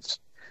power points.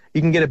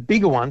 You can get a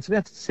bigger one. It's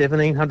about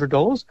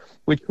 $1,700,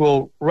 which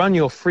will run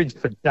your fridge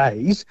for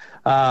days.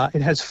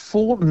 It has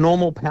 4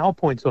 normal power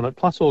points on it,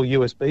 plus all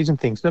USBs and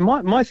things. So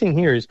my thing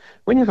here is,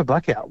 when you have a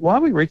blackout, why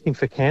are we reaching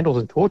for candles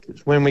and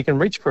torches when we can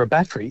reach for a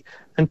battery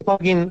and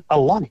plug in a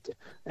light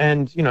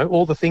and, you know,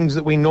 all the things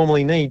that we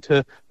normally need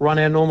to run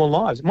our normal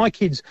lives? My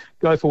kids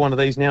go for one of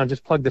these now and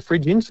just plug the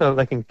fridge in so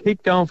they can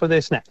keep going for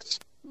their snacks.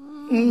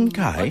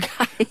 Okay.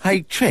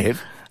 Hey,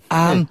 Trev,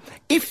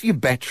 if your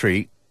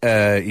battery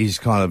is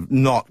kind of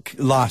not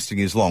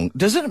lasting as long,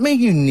 does it mean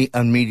you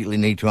immediately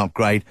need to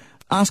upgrade?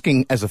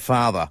 Asking as a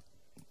father.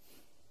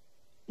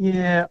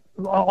 Yeah,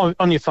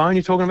 on your phone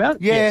you're talking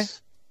about? Yeah.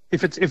 Yes.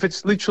 If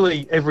it's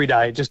literally every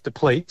day it just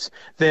depletes,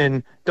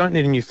 then don't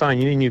need a new phone,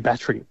 you need a new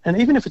battery. And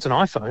even if it's an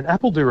iPhone,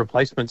 Apple do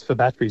replacements for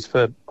batteries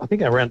for, I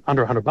think, around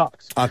under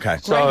 $100. Okay.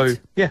 So,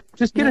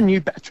 just get a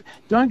new battery.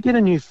 Don't get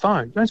a new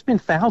phone. Don't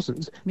spend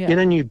thousands. Yeah. Get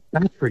a new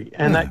battery,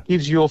 and that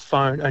gives your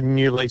phone a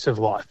new lease of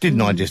life.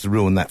 Didn't I just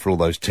ruin that for all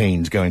those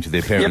teens going to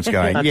their parents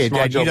going, That's yeah, my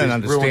Dad, you job, don't is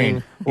understand. ruining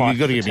life You've got to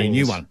for give me a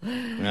new teens. one.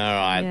 All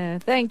right. Yeah,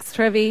 thanks,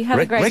 Trevi. Have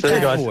a great Wreck day.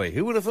 that boy.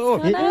 Who would have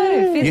thought? I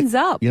know, fins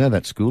up. You know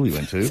that school you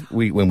went to?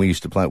 When we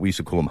used to play it, we used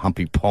to call him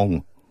Humpy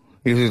Pong.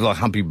 He was like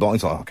Humpy Bong.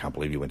 He's like, I can't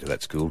believe you went to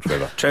that school,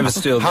 Trevor. Trevor's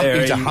still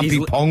there. He's a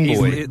Humpy Pong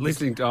boy. He's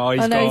listening to,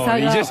 he's no, he's gone. hung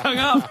He up. just hung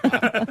up.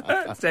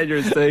 It's Tanya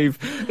and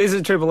Steve. This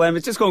is Triple M.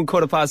 It's just gone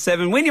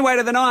 7:15. Win your way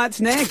to the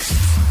Knights next.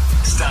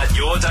 Start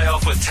your day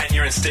off with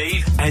Tanya and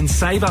Steve and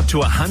save up to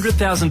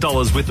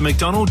 $100,000 with the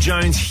McDonald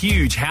Jones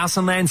huge house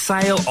and land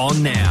sale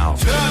on now.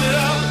 Turn it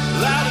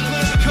up loud and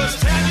clear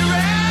because Tanya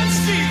and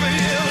Steve are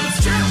here.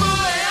 It's Triple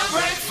M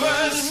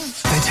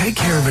breakfast. They take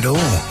care of it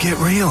all. Get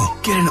real.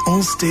 Get an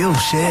all-steel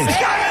shed.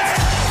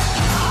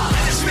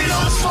 It's been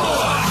on for.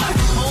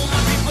 All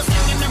my people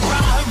singing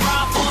around her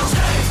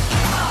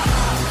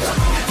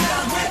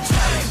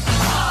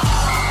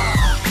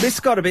This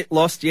got a bit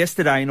lost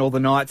yesterday in all the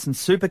Knights and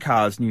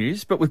Supercars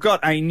news, but we've got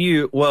a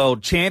new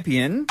world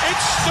champion.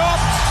 It's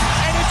stopped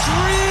and it's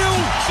real.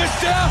 The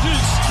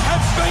doubters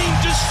have been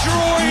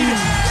destroyed.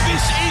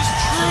 This is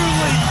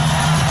truly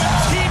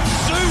Tim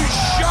Zoo's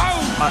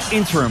show.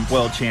 Interim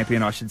world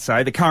champion, I should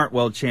say. The current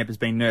world champ has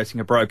been nursing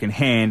a broken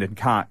hand and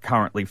can't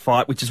currently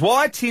fight, which is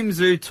why Tim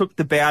Zoo took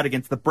the bout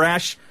against the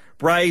brash,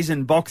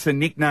 brazen boxer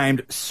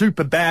nicknamed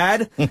Super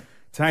Bad.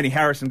 Tony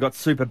Harrison got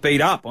super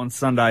beat up on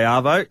Sunday,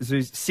 Arvo.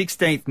 Zoo's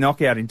 16th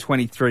knockout in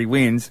 23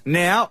 wins.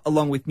 Now,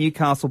 along with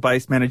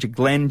Newcastle-based manager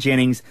Glenn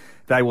Jennings,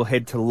 they will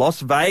head to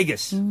Las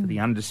Vegas for the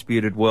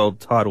undisputed world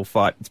title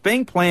fight. It's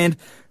being planned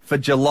for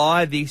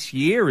July this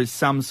year as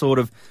some sort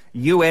of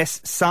US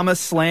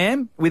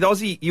SummerSlam, with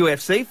Aussie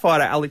UFC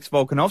fighter Alex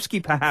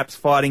Volkanovski perhaps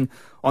fighting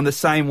on the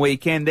same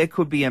weekend. There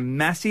could be a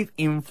massive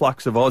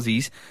influx of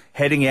Aussies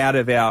heading out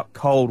of our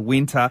cold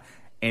winter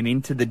and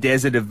into the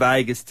desert of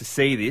Vegas to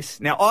see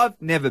this. Now, I've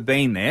never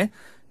been there,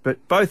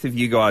 but both of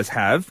you guys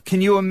have. Can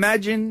you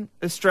imagine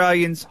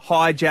Australians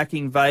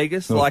hijacking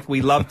Vegas like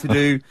we love to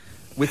do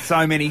with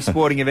so many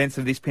sporting events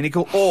of this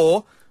pinnacle?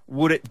 Or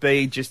would it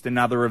be just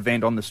another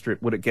event on the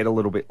Strip? Would it get a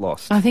little bit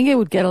lost? I think it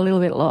would get a little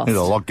bit lost. There's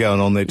a lot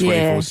going on there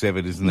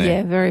 24/7, isn't there?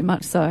 Yeah, very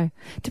much so.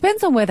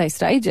 Depends on where they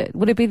stage it.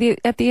 Would it be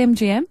at the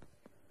MGM?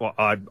 Well,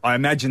 I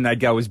imagine they'd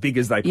go as big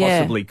as they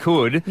possibly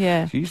could.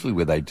 Yeah. It's usually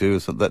where they do.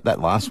 So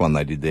that last one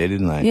they did there,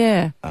 didn't they?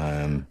 Yeah.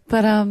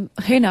 But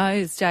who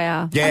knows,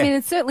 JR? Yeah. I mean,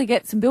 it certainly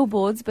gets some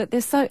billboards, but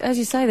there's so, as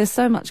you say, there's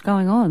so much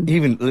going on.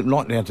 Even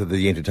not down to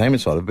the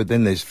entertainment side of it, but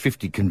then there's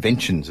 50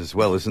 conventions as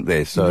well, isn't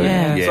there? So,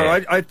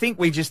 So I think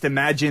we just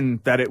imagine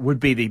that it would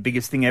be the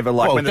biggest thing ever.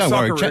 Like well, when the don't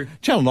worry, Socceroo...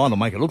 Channel 9 will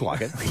make it look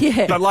like it.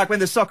 Yeah. But like when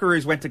the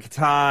Socceroos went to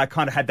Qatar,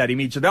 kind of had that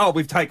image of, oh,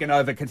 we've taken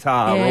over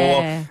Qatar.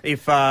 Yeah. Or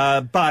if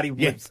Barty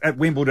was at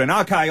Wimbledon,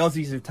 okay,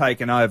 Aussies have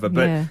taken over.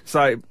 But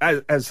so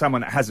as someone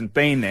that hasn't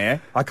been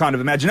there, I kind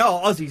of imagine,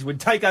 Aussies would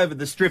take over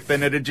the Strip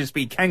and it'd just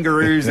be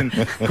kangaroos and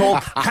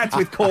hats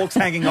with corks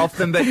hanging off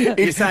them. But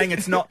you're saying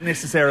it's not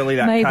necessarily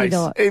that Maybe case.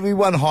 not. It'd be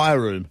one higher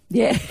room.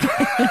 Yeah.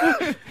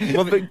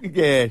 Well,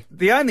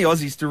 the only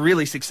Aussies to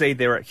really succeed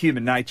there at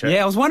Human Nature.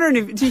 Yeah, I was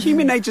wondering, do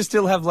Human Nature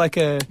still have like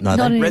a No,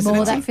 Not anymore.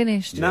 residency? That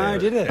finished. No,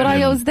 did it? But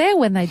I was there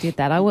when they did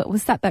that. I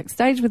was sat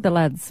backstage with the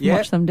lads and Yeah.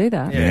 watched them do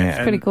that. Yeah,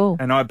 It's pretty cool.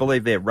 And I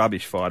believe they're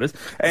rubbish fighters.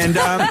 And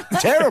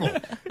Terrible.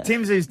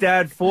 Tim Zoo's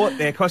dad fought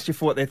there. Kostya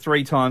fought there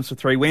 3 times for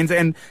 3 wins.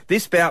 And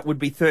this bout would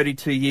be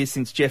 32 years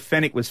since Jeff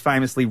Fennick was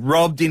famously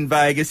robbed in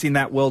Vegas in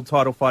that world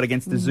title fight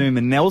against Azum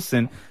and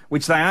Nelson,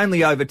 which they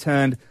only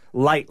overturned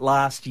late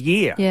last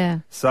year. Yeah.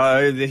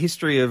 So the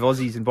history of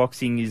Aussies in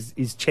boxing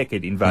is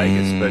checkered in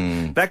Vegas.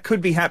 But that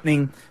could be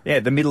happening,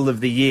 the middle of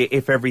the year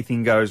if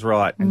everything goes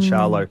right and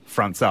Charlo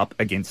fronts up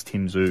against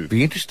Tim Zoo.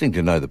 Be interesting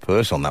to know the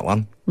purse on that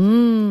one.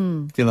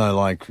 You know,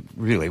 like,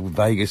 really, with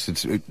Vegas,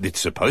 it's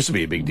supposed to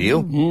be a big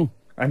deal.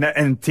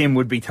 And Tim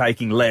would be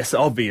taking less,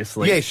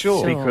 obviously. Yeah,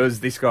 sure. Because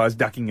this guy's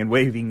ducking and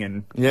weaving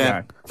and...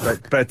 Yeah. You know,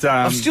 but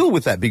I'm still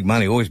with that big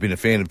money, always been a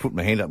fan of putting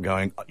my hand up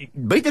going,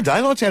 beat the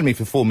daylights out of me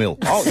for $4 million.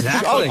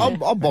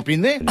 I'll bop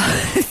in there.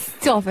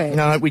 Stop it.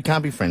 No, we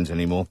can't be friends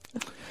anymore.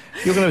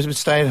 You're going to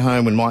stay at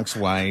home when Mike's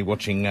away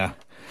watching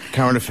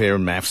Current affair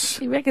and maths.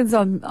 He reckons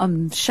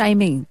I'm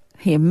shaming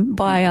him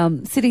by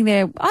sitting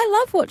there. I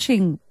love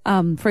watching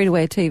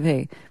free-to-air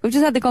TV. We've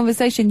just had the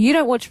conversation. You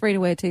don't watch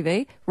free-to-air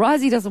TV.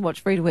 Risey doesn't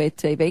watch free-to-air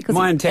TV because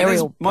my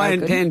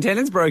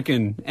antenna's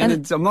broken,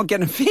 and I'm not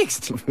getting it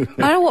fixed. I don't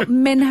know what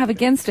men have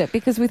against it,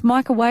 because with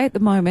Mike away at the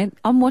moment,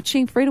 I'm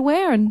watching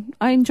free-to-air, and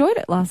I enjoyed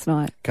it last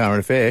night. Current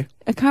affair.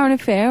 A current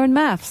affair and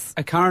maths.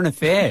 A current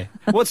affair.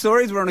 What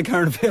stories were on a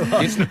current affair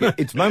last night?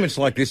 It's moments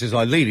like this as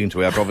I lead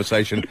into our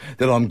conversation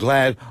that I'm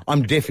glad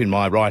I'm deaf in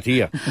my right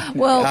ear.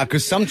 Well,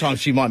 because sometimes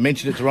she might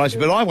mention it to Risey,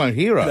 but I won't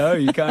hear her. No,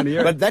 you can't hear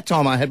her. But that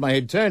time I had my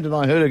head turned and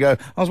I heard her go,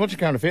 I was watching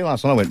current affair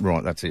last night. I went,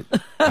 right, that's it.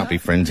 Can't be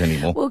friends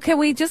anymore. Well, can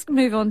we just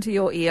move on to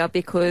your ear,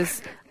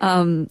 because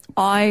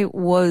I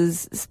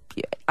was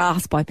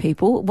asked by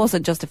people, it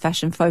wasn't just a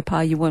fashion faux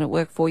pas you weren't at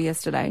work for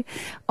yesterday.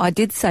 I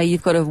did say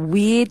you've got a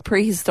weird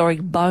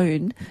prehistoric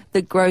bone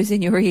that grows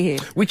in your ear.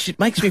 Which it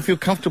makes me feel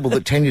comfortable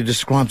that Tanya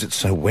describes it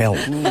so well.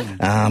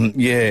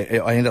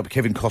 Yeah, I end up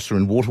Kevin Costner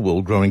in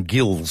Waterworld growing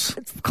gills.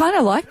 It's kind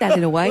of like that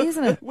in a way,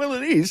 isn't it? Well,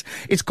 it is.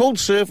 It's called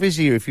surface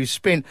ear. If you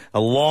spent a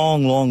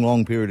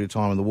long period of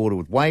time in the water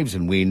with waves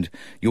and wind,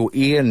 your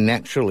ear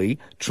naturally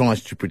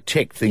tries to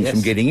protect things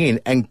from getting in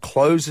and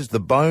the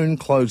bone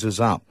closes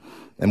up.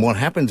 And what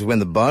happens when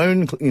the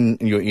bone in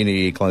your inner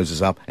ear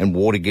closes up and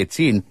water gets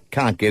in,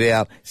 can't get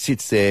out,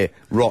 sits there,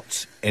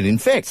 rots and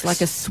infects. It's like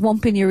a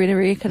swamp in your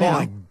inner ear canal.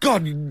 My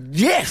God,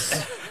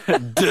 yes!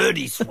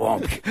 Dirty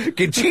swamp.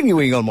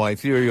 Continuing on my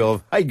theory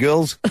of, hey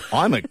girls,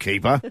 I'm a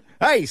keeper.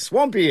 Hey,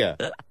 swamp ear.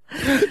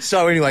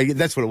 So anyway,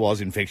 that's what it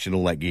was, infection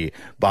all that year.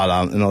 But,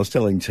 and I was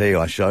telling T,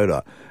 I showed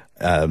her,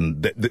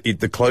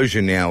 the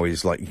closure now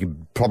is like you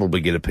can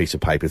probably get a piece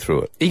of paper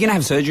through it. Are you going to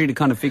have surgery to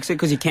kind of fix it?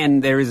 Because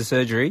there is a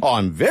surgery.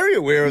 I'm very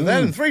aware of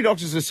that, and 3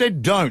 doctors have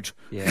said don't.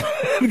 Yeah.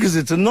 Because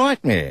it's a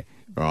nightmare,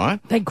 right?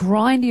 They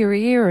grind your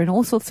ear and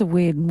all sorts of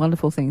weird and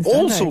wonderful things.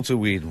 All sorts of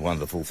weird and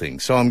wonderful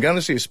things. So I'm going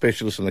to see a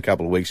specialist in a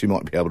couple of weeks who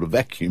might be able to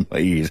vacuum my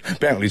ears.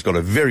 Apparently he's got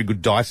a very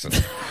good Dyson.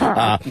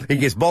 He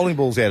gets bowling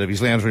balls out of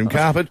his lounge room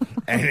carpet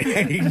and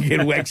he can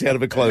get wax out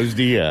of a closed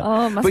ear.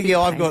 Oh, must but be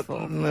yeah, painful. I've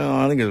got,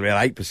 I think it's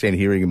about 8%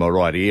 hearing in my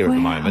right ear at the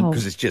moment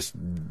because it's just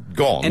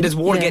gone. And does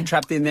water get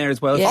trapped in there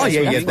as well? Yeah,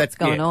 that's what's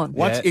going on.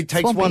 Once it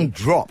takes one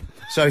drop.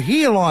 So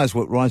here lies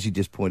what Risey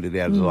just pointed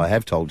out, as I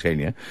have told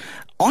Tanya.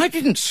 I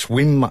didn't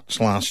swim much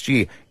last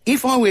year.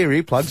 If I wear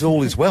earplugs,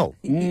 all is well.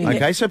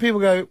 Okay, so people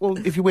go, well,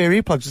 if you wear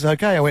earplugs, it's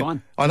okay. I went,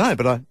 fine. I know,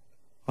 but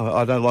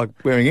I don't like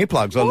wearing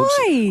earplugs.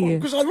 Why?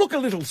 Because I look a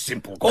little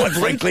simple, quite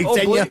frankly,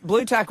 Tanya.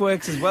 Blue tack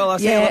works as well. I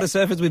see a lot of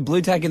surfers with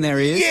blue tack in their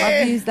ears. Yeah.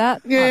 I've used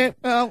that. Yeah,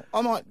 well,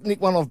 I might nick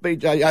one off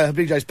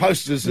BJ's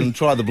posters and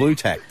try the blue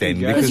tack then.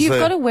 Because you've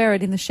got to wear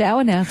it in the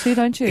shower now too,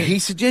 don't you? He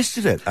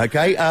suggested it,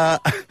 okay?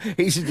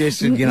 He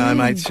suggested,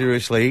 mate,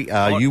 seriously,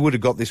 you would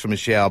have got this from a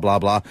shower, blah,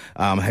 blah.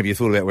 Have you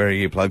thought about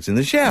wearing earplugs in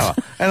the shower?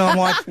 And I'm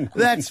like,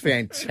 that's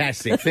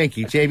fantastic. Thank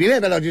you, champion. Yeah,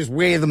 but I just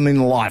wear them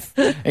in life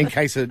in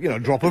case of, a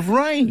drop of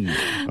rain.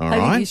 All right?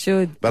 I think you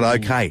should. But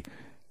okay,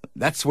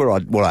 that's where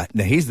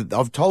now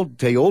I've told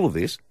T all of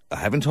this. I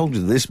haven't told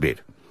you this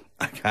bit.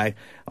 Okay,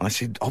 I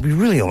said, I'll be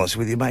really honest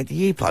with you, mate.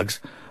 The earplugs,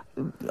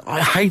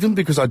 I hate them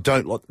because I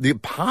don't like the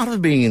part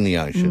of being in the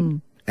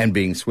ocean and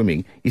being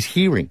swimming is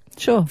hearing.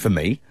 Sure. For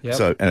me. Yep.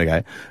 So,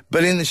 okay.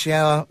 But in the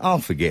shower, I'll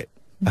forget.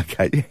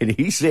 Okay. And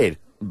he said,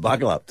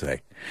 buckle up, T.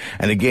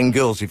 And again,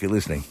 girls, if you're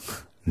listening,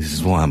 this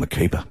is why I'm a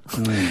keeper.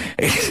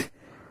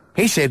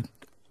 He said,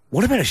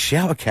 what about a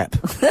shower cap?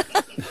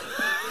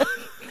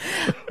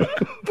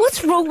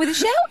 What's wrong with a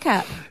shower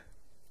cap?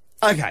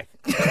 Okay.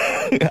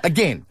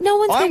 Again, No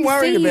one's I'm going to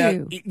worried see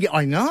about. you. Yeah,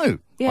 I know.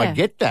 Yeah. I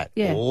get that.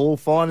 Yeah. All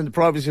fine in the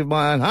privacy of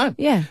my own home.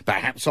 Yeah.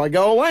 Perhaps I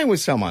go away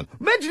with someone.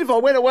 Imagine if I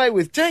went away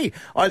with T.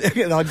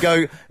 I'd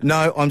go,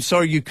 no, I'm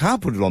sorry, you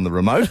can't put it on the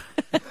remote.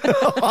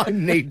 I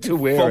need to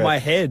wear it. For my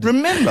head.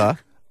 Remember,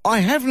 I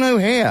have no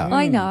hair.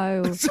 I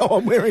know. So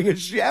I'm wearing a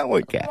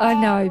shower cap. I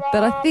know,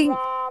 but I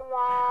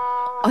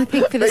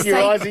think for the Thank you,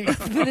 sake Risey.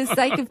 for the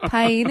sake of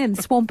pain and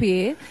swamp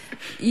ear,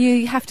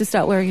 you have to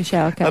start wearing a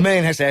shower cap. A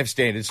man has to have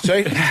standards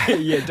too.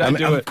 Yeah, don't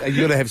do it.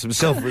 You got to have some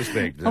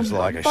self-respect. It's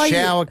like a buy you-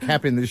 shower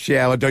cap in the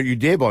shower. Don't you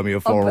dare buy me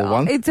a floral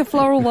one. It's a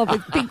floral one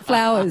with pink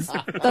flowers.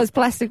 Those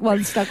plastic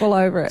ones stuck all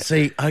over it.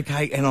 See,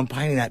 okay, and I'm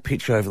painting that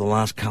picture over the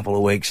last couple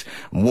of weeks.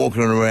 I'm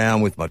walking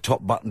around with my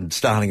top button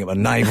starting at my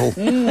navel.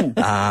 And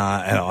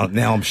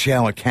now I'm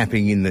shower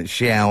capping in the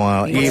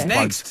shower. What's Earplugs.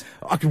 next?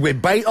 I could wear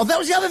Oh, that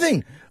was the other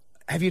thing.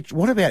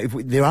 What about if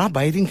there are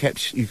bathing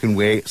caps you can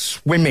wear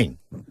swimming?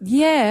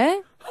 Yeah.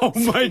 Oh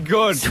my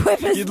God!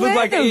 Swimmers You'd look wear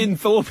like them. Ian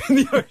Thorpe in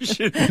the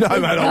ocean. No,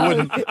 mate, I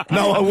wouldn't.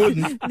 No, I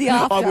wouldn't. The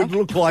after. I would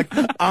look like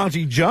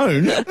Auntie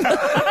Joan.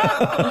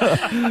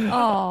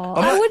 Oh,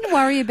 I wouldn't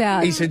worry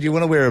about. He said, you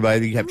want to wear a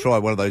bathing cap? Try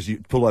one of those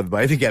pull-over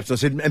bathing caps. I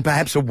said, and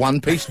perhaps a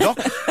one-piece, Doc?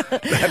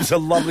 Perhaps a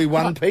lovely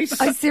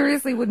one-piece? I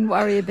seriously wouldn't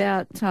worry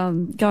about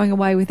going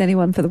away with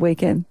anyone for the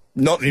weekend.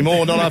 Not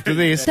anymore, not after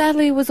this.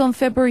 Sadly, it was on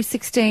February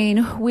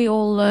 16, we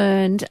all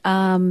learned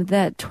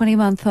that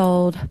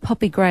 20-month-old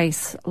Poppy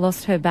Grace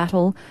lost her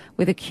battle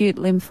with acute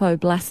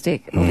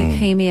lymphoblastic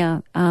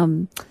leukemia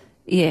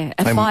Yeah,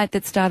 a fight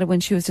that started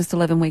when she was just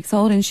 11 weeks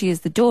old, and she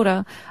is the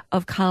daughter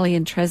of Carly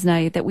and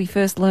Tresnay that we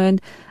first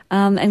learned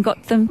and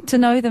got them to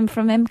know them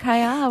from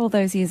MKR all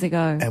those years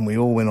ago. And we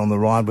all went on the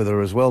ride with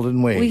her as well,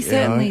 didn't we? We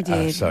certainly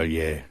did. So,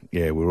 yeah,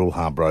 we're all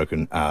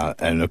heartbroken.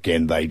 And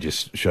again, they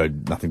just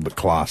showed nothing but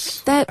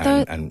class.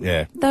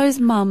 Those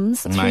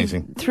mums,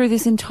 amazing. Through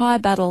this entire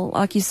battle,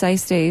 like you say,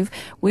 Steve,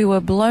 we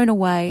were blown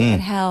away at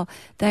how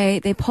their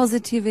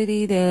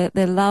positivity,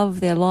 their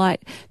love, their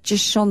light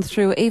just shone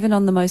through, even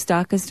on the most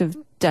darkest of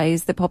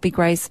days that Poppy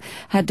Grace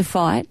had to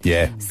fight.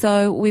 Yeah.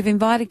 So we've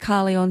invited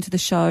Carly onto the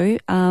show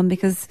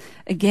because,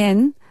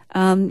 again,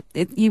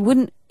 you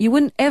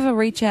wouldn't ever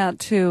reach out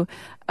to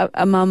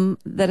a mum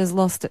that has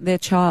lost their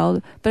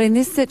child, but in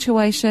this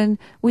situation,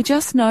 we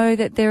just know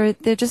that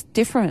they're just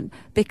different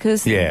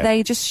because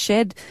they just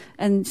shed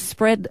and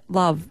spread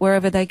love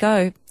wherever they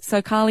go.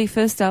 So, Carly,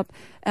 first up,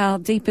 our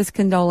deepest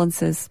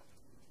condolences.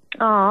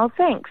 Oh,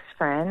 thanks,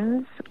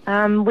 friends.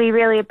 We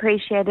really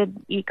appreciated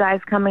you guys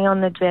coming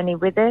on the journey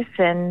with us,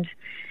 and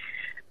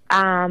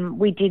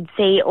we did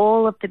see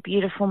all of the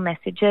beautiful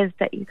messages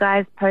that you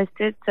guys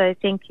posted, so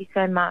thank you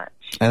so much.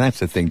 And that's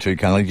the thing too,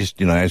 Carly,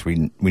 just, as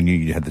we knew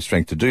you had the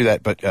strength to do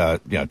that, but,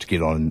 to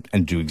get on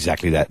and do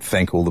exactly that,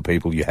 thank all the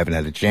people you haven't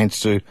had a chance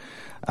to,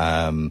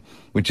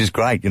 which is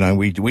great.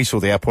 We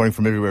saw the outpouring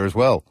from everywhere as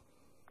well.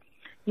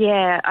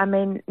 Yeah, I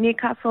mean,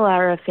 Newcastle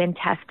are a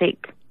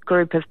fantastic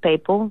group of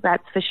people,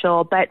 that's for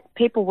sure, but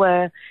people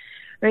were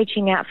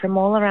reaching out from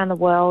all around the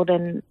world,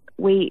 and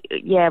we're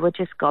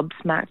just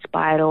gobsmacked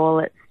by it all.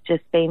 It's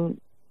just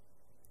been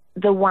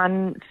the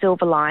one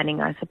silver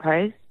lining, I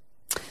suppose.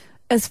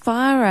 As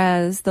far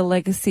as the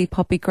legacy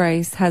Poppy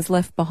Grace has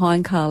left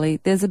behind,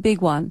 Carly, there's a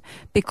big one,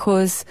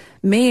 because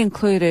me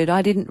included,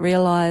 I didn't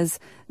realise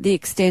the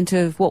extent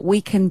of what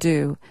we can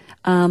do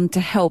to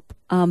help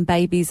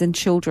babies and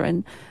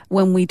children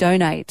when we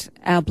donate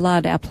our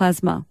blood, our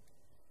plasma.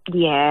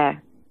 Yeah,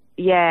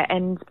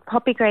 and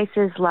Poppy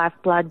Grace's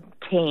Lifeblood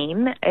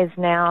team has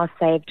now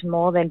saved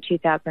more than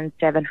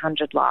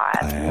 2,700 lives.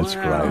 That's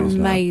great, isn't it?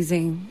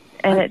 Amazing.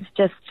 And it's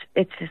just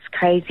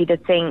crazy to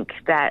think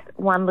that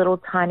one little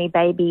tiny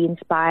baby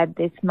inspired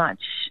this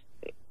much.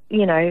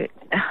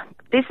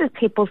 This is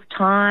people's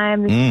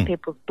time, this is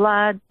people's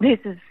blood. This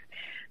is,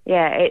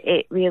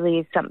 it really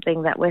is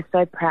something that we're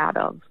so proud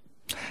of.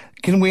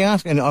 Can we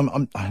ask, and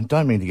I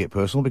don't mean to get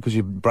personal because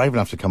you're brave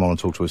enough to come on and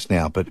talk to us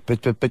now, but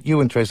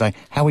you and Tresnay,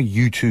 how are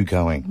you two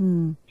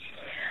going?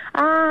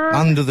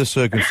 Under the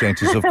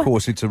circumstances, of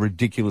course, it's a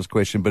ridiculous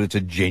question, but it's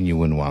a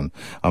genuine one.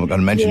 I'm going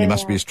to imagine you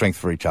must be a strength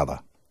for each other.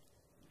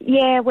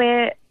 Yeah,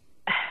 we're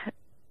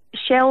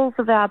shells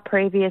of our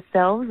previous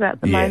selves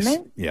at the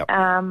moment. Yep.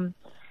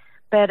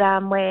 But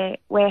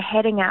we're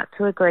heading out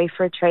to a grief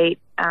retreat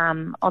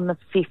on the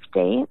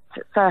 15th,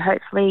 so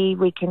hopefully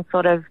we can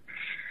sort of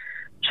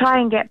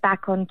try and get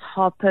back on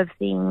top of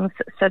things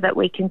so that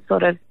we can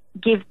sort of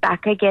give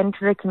back again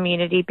to the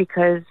community,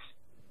 because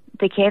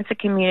the cancer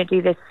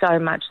community, there's so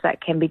much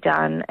that can be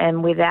done,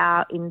 and with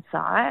our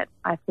insight,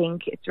 I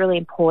think it's really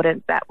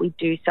important that we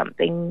do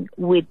something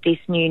with this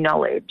new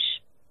knowledge.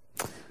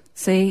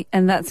 See,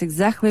 and that's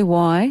exactly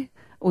why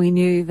we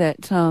knew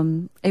that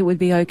it would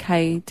be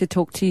okay to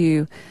talk to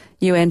you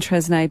and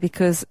Tresnay,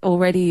 because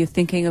already you're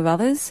thinking of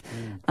others,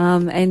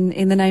 and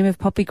in the name of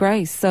Poppy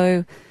Grace.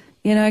 So,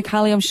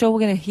 Carly, I'm sure we're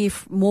going to hear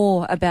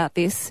more about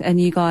this and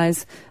you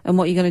guys and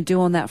what you're going to do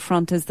on that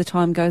front as the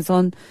time goes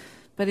on.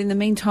 But in the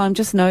meantime,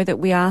 just know that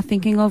we are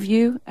thinking of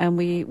you, and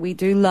we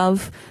do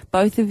love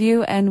both of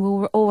you, and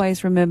we'll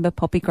always remember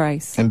Poppy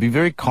Grace. And be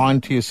very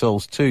kind to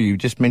yourselves too. You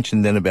just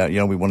mentioned then about,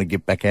 we want to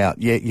get back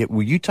out. Yeah.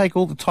 Will you take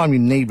all the time you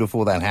need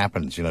before that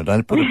happens?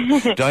 Don't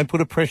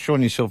put a pressure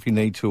on yourself you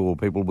need to, or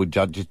people will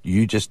judge it.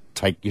 You just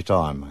take your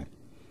time, mate.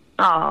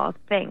 Oh,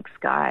 thanks,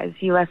 guys.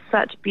 You are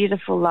such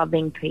beautiful,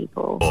 loving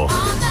people. Tanya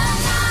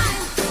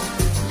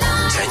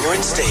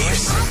and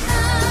Steve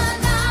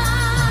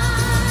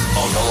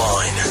on the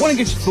line. I want to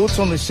get your thoughts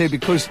on this, Steve,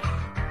 because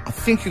I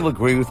think you'll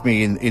agree with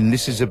me in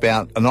this is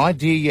about an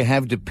idea you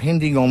have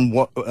depending on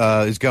what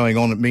is going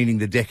on, meaning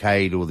the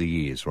decade or the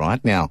years,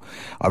 right? Now,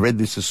 I read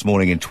this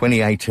morning in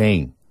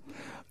 2018.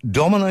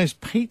 Domino's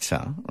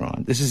Pizza,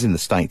 right, this is in the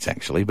States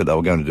actually, but they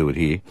were going to do it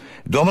here.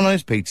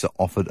 Domino's Pizza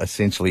offered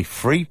essentially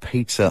free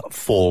pizza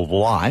for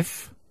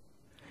life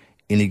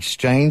in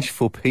exchange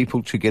for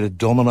people to get a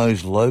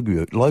Domino's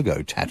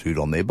logo tattooed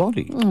on their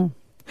body.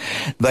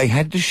 They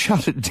had to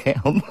shut it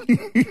down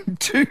in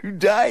 2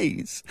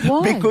 days.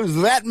 Why?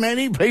 Because that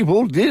many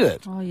people did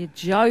it. Oh, you're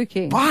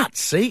joking.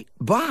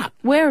 But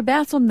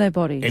whereabouts on their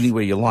bodies?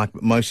 Anywhere you like,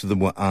 but most of them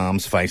were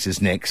arms, faces,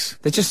 necks.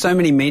 There's just so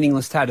many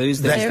meaningless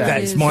tattoos.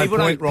 That's my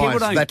point, right?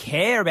 People don't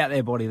care about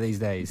their body these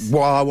days.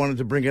 Why I wanted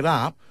to bring it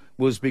up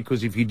was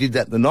because if you did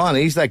that in the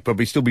 90s, they'd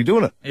probably still be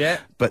doing it. Yeah.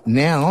 But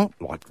now,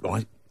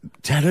 like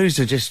tattoos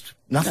are just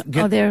Nothing.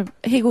 Oh, they're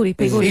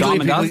higgledy-piggledy.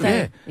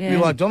 Yeah. You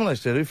like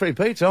Domino's to do free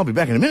pizza? I'll be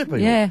back in a minute, people.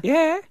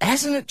 Yeah.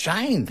 Hasn't it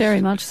changed? Very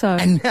much so.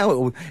 And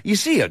now you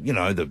see it,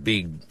 the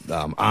big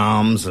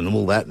arms and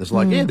all that. And it's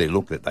like, they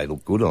look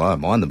good. I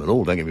don't mind them at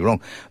all. Don't get me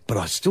wrong. But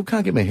I still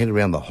can't get my head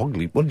around the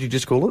hoggly. What did you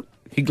just call it?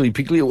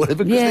 Higgly-piggly or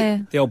whatever?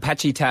 Yeah. The old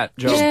patchy tat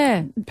job.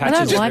 Yeah. Patches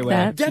I don't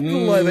everywhere. like that. That's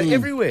all over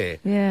everywhere.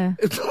 Yeah.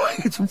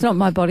 It's not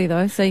my body,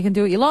 though, so you can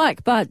do what you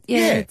like. But,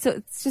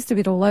 it's just a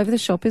bit all over the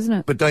shop, isn't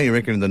it? But don't you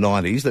reckon in the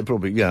 90s, they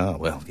probably,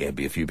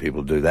 be a few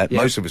people do that.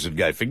 Yeah. Most of us would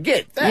go,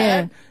 forget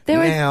that. Yeah.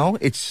 Now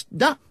it's,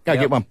 go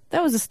get one.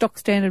 That was a stock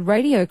standard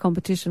radio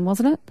competition,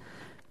 wasn't it?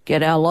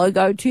 Get our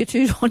logo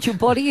tattooed on your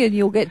body and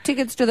you'll get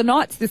tickets to the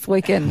Knights this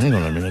weekend. Hang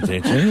on a minute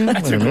there, Tim.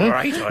 That's a great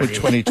idea. With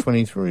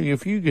 2023,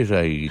 if you get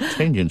a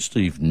Tanya and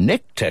Steve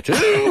neck tattoo,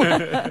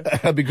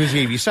 because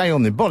if you say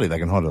on their body, they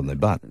can hide it on their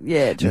butt.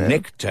 Yeah, true.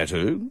 Neck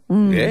tattoo,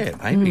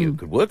 maybe it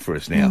could work for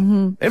us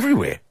now.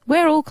 Everywhere.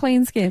 We're all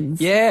clean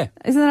skins. Yeah.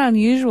 Isn't that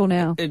unusual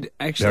now? It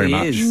actually Very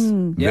much. is.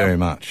 Very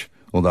much.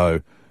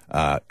 Although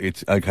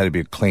it's okay to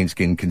be a clean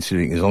skin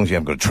considering as long as you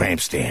haven't got a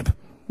tramp stamp.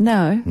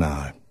 No.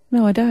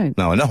 No, I don't.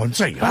 No, I'm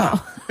saying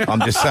I'm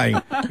just saying,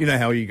 you know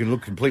how you can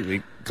look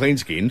completely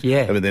clean-skinned?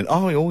 Yeah. And then,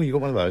 you got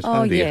one of those.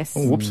 Oh, dear. yes.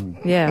 Oh, whoops.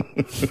 Yeah.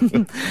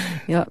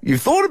 Yep.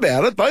 You've thought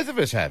about it. Both of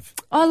us have.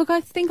 Oh, look,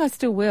 I think I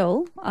still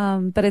will,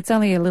 but it's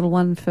only a little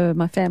one for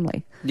my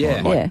family.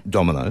 Yeah. Like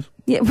Domino's.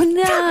 Yeah, well,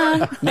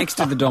 nah. Next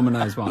to the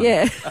Domino's one.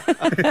 Yeah.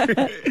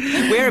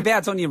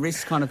 Whereabouts on your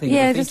wrist kind of thing?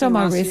 Yeah, just on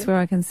my wrist where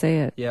I can see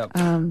it. Yep.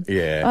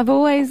 Yeah. I've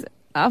always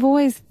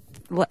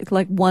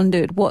like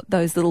wondered what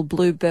those little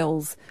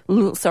bluebirds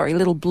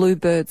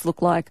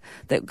look like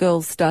that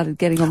girls started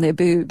getting on their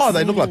boobs. Oh,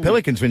 they look like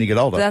pelicans when you get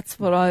older. That's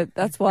why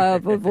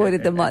I've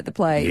avoided them like the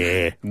plague.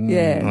 Yeah.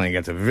 Yeah. I think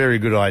that's a very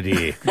good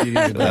idea. It is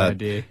a good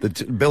idea. The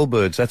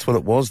bellbirds, that's what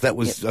it was. That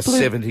was a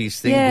 70s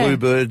thing. Yeah.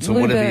 Bluebirds or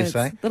whatever you Bluebirds,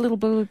 say. The little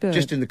bluebirds.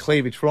 Just in the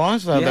cleavage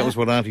fries. That was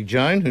what Auntie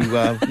Joan, who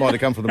might have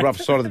come from the rough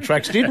side of the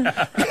tracks, did.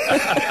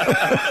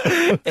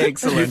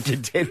 Excellent. You're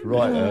dead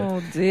right.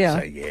 Oh, dear.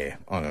 So, yeah,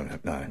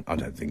 I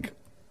don't think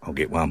I'll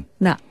get one.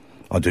 Nah.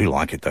 I do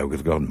like it, though,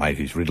 because I've got a mate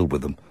who's riddled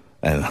with them.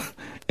 And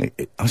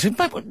I said,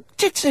 mate,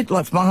 Jet said,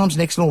 like, for my arms,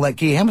 necks and all that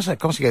gear, how much that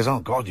cost? He goes, oh,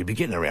 God, you'd be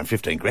getting around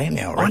 15 grand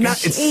now, I reckon. know,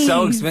 it's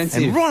so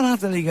expensive. And right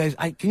after that, he goes,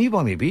 hey, can you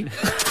buy me a beer?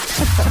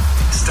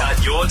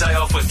 Start your day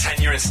off with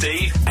Tanya and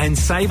Steve and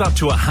save up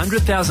to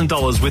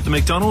 $100,000 with the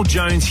McDonald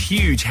Jones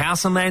huge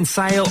house and land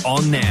sale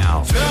on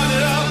now. Turn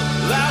it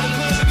up loud and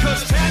clear,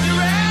 'cause Tanya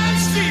and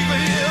Steve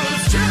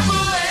is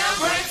Triple M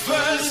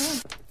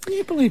breakfast. Can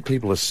you believe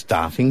people are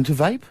starting to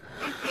vape?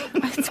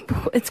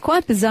 It's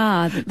quite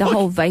bizarre, the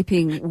whole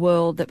vaping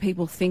world, that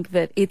people think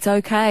that it's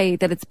okay,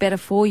 that it's better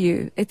for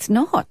you. It's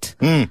not.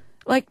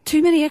 Like,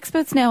 too many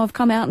experts now have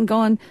come out and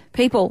gone,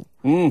 people,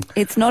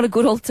 it's not a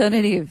good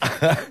alternative,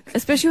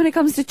 especially when it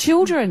comes to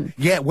children.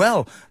 Yeah,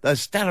 well, the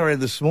stat I read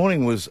this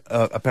morning was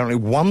apparently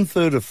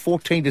 1/3 of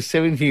 14 to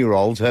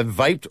 17-year-olds have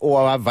vaped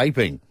or are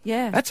vaping.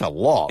 Yeah. That's a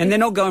lot. And they're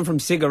not going from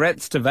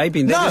cigarettes to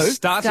vaping. They're just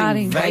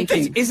starting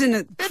vaping. Isn't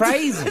it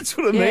crazy? That's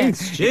what I Yeah. mean.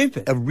 It's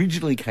stupid.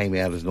 Originally came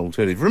out as an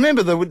alternative.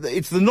 Remember,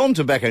 it's the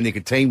non-tobacco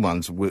nicotine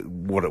ones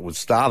what it was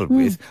started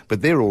with,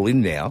 but they're all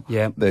in now.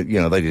 Yeah. They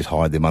just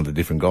hide them under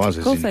different guises.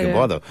 Of course You they can do.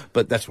 buy them.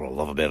 But that's what I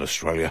love about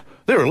Australia.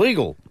 They're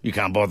illegal. You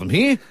can't buy them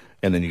here,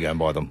 and then you go and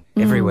buy them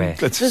Everywhere.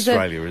 That's There's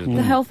Australia, isn't The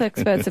it? health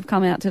experts have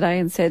come out today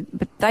and said,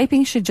 but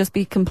vaping should just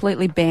be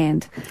completely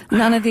banned.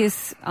 None of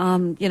this,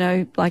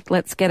 like,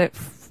 let's get it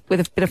with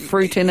a bit of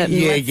fruit in it.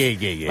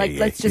 And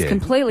let's just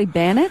completely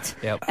ban it.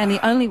 Yep. And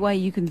the only way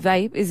you can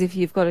vape is if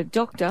you've got a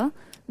doctor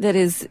that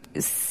has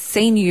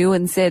seen you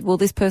and said, well,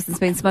 this person's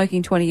been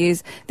smoking 20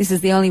 years. This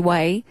is the only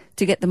way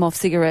to get them off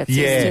cigarettes,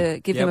 is to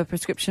give them a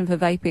prescription for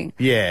vaping.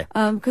 Yeah.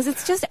 Because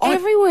it's just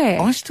everywhere.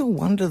 I still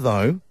wonder,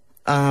 though,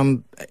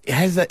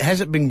 has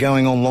it been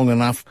going on long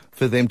enough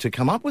for them to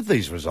come up with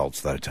these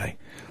results, though, Tay?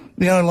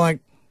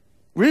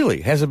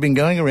 Really, has it been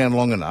going around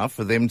long enough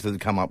for them to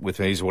come up with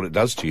here's what it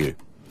does to you?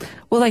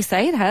 Well, they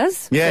say it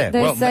has. Yeah,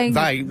 They're well, saying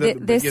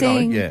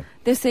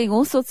they're seeing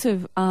all sorts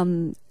of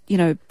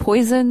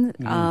poison,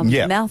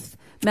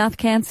 mouth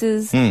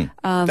cancers.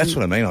 That's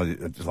what I mean.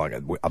 It's like,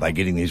 are they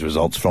getting these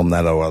results from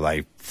that, or are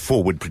they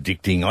forward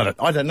predicting?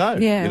 I don't know.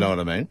 Yeah. You know what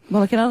I mean?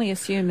 Well, I can only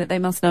assume that they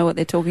must know what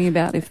they're talking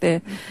about if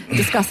they're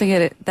discussing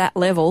it at that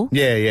level.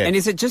 Yeah, yeah. And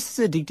is it just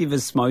as addictive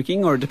as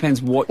smoking, or it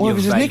depends what you're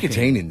there's vaping?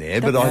 nicotine in there,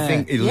 but I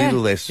think a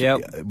little less,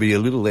 be a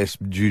little less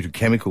due to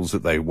chemicals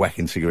that they whack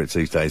in cigarettes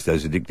these days,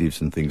 those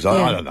addictives and things.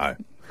 I don't know.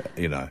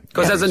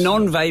 Because as a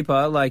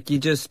non-vapor, like, you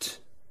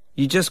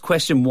just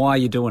question why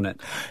you're doing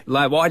it.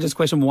 Like, I just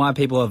question why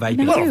people are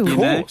vaping. Well, of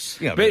course.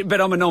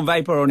 But I'm a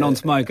non-vapor or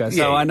non-smoker,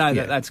 so I know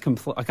that's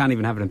I can't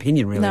even have an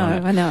opinion really on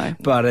it. No, I know.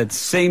 But it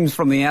seems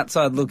from the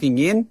outside looking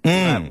in,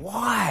 like,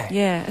 why?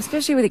 Yeah,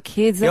 especially with the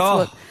kids. That's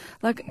what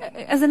Like,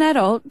 as an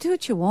adult, do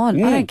what you want.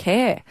 I don't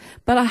care.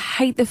 But I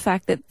hate the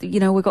fact that,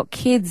 we've got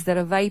kids that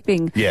are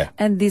vaping. Yeah.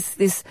 And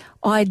this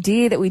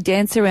idea that we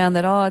dance around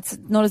that, it's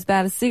not as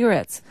bad as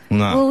cigarettes.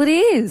 No. Well, it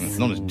is. It's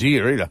not as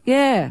dear either.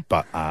 Yeah.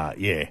 But,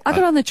 yeah. I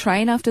got on the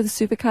train after the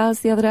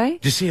supercars the other day.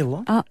 Did you see a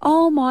lot?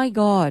 Oh, my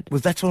God. Well,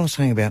 that's what I was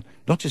saying about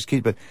not just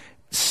kids, but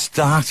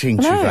starting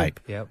to No. vape.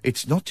 Yep.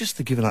 It's not just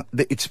the giving up.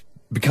 It's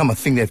become a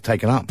thing they've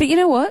taken up. But you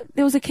know what?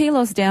 There was a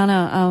Kilos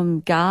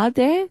Downer guard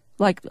there,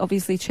 like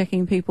obviously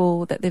checking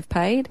people that they've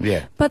paid.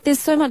 Yeah. But there's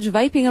so much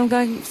vaping. I'm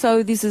going,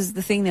 so this is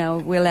the thing now.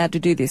 We're allowed to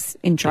do this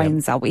in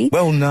trains, are we?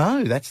 Well,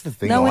 no, that's the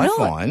thing No, we're I not.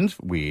 find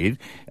weird.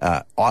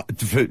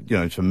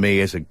 For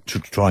me as to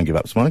try and give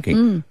up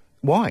smoking.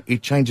 Why?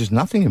 It changes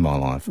nothing in my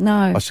life. No.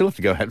 I still have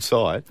to go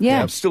outside.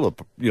 Yeah. I'm still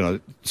a,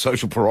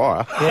 social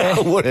pariah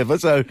or whatever.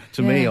 So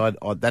to me, I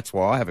that's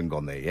why I haven't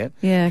gone there yet.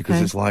 Yeah, Because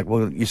okay. it's like,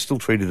 well, you're still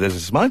treated as a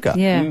smoker.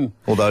 Yeah.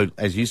 Although,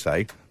 as you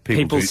say,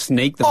 People do-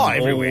 sneak them all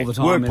everywhere. the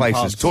time in Workplaces,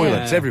 pubs.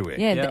 toilets, Yeah. everywhere.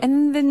 Yeah, Yep.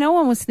 and then no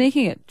one was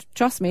sneaking it.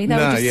 Trust me, they were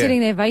No, just yeah.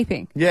 sitting there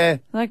vaping. Yeah.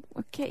 Like,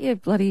 get your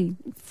bloody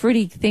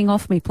fruity thing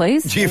off me,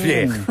 please.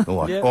 Yeah.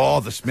 Oh,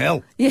 the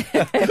smell. Yeah.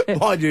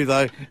 Mind you,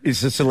 though,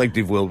 it's a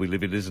selective world we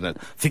live in, isn't it?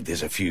 I think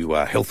there's a few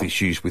health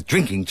issues with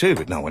drinking too,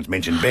 but no one's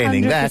mentioned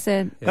banning that.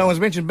 100%. No one's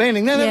mentioned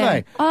banning that, Yeah. have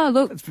they? Oh,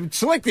 look. It's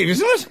selective,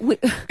 isn't it?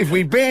 If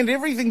we banned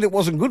everything that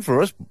wasn't good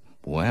for us,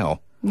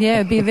 wow.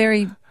 Yeah, it'd be a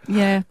very, You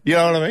know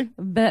what I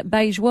mean?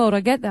 beige world. I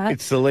get that.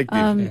 It's selective.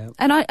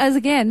 And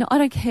I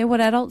don't care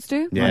what adults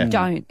do. Yeah. I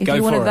don't. If Go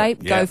you want to for it.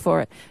 vape, Yeah. go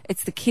for it.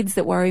 It's the kids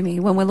that worry me.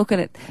 When we're looking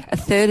at a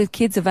third of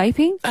kids are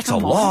vaping. That's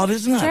come a on. lot,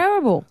 isn't it? It's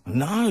terrible.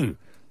 No.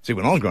 See,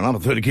 when I was growing up, a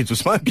third of kids were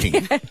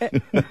smoking.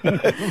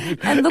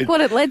 And look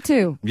what it led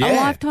to. Yeah. A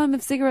lifetime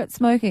of cigarette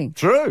smoking.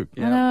 True.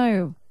 I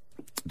know.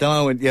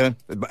 No, and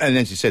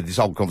as you said, this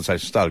whole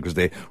conversation started because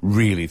they're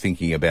really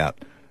thinking about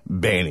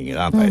banning it,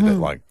 aren't they? That,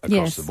 like across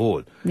Yes. the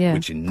board, Yeah.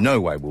 which in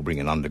no way will bring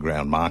an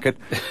underground market.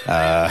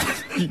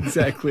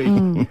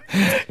 Exactly.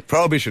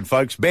 Prohibition,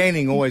 folks.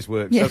 Banning always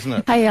works, doesn't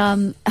it? Hey,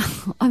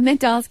 I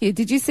meant to ask you,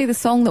 did you see the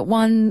song that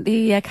won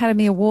the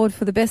Academy Award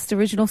for the Best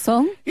Original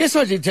Song? Yes,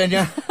 I did,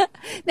 Tanya.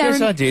 Now,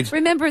 Yes, I did.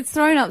 Remember, it's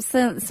thrown up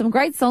some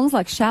great songs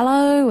like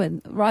Shallow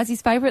and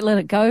Risey's favourite, Let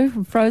It Go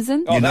from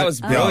Frozen. Oh, You that know-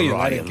 was brilliant. Oh,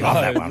 Let right, it I go. love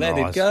that one, Let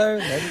Rise. it go.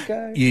 Let it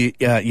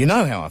go. You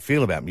know how I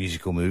feel about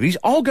musical movies.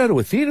 I'll go to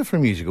a theatre for a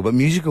musical, but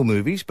musical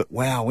movies. But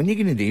wow, when you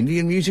get into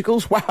Indian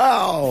musicals,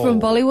 wow. From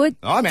Bollywood.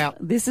 I'm out.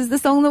 This is the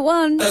song that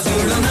won.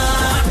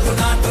 From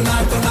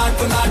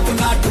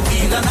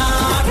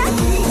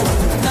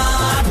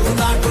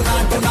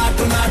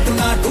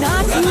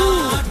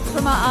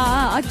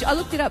I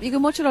looked it up. You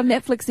can watch it on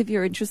Netflix if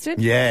you're interested.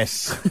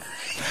 Yes.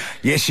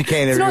 Yes, you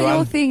can, It's everyone. not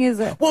your thing, is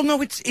it? Well,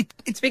 no, it's a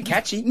bit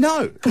catchy.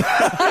 No.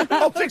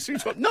 I'll text you.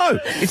 No,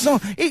 it's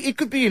not. It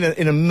could be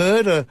in a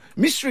murder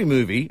mystery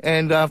movie,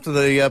 and after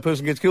the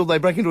person gets killed, they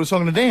break into a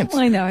song and a dance.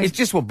 I know. It's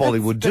just what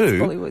Bollywood That's do.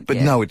 Bollywood, but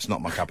yeah. no, it's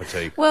not my cup of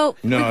tea. Well,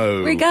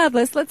 no.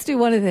 regardless, let's do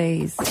one of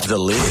these. The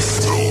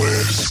list.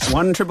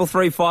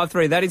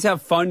 13353. That is our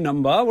phone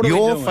number. What are we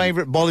Your doing?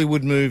 favourite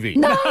Bollywood movie?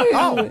 No.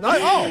 Oh, no.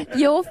 Oh.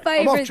 Your off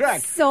favourite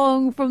track.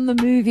 song from the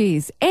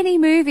movies. Any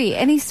movie,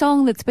 any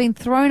song that's been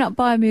thrown up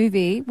by a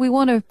movie, we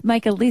want to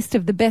make a list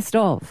of the best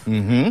of.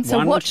 Mm-hmm.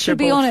 So what should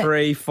be on it?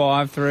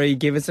 13353.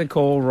 Give us a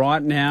call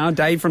right now.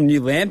 Dave from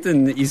New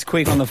Lambton is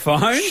quick on the phone.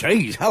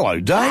 Jeez, hello,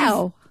 Dave.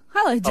 Wow.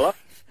 Hello, Dave.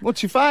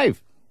 What's your fave?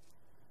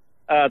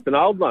 It's an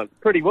old one.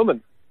 Pretty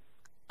Woman.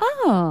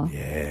 Oh.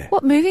 Yeah.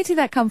 What movie did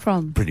that come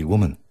from? Pretty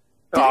Woman.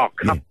 Oh,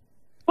 come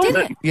Did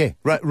it? Yeah,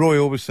 Roy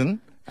Orbison.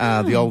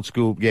 The old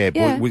school,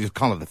 Yeah. which is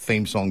kind of the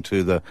theme song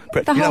to the... The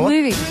you know whole what?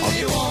 movie.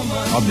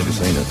 I've never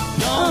seen it.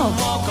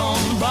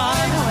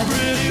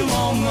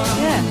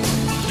 Yeah.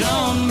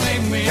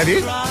 Have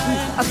you?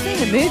 I've seen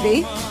the movie.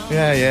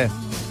 Yeah, yeah.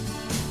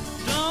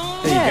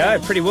 There you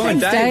go. Pretty Woman.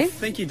 Thanks, Dave. Dave.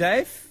 Thank you,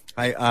 Dave.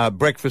 Hey,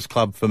 Breakfast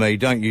Club for me,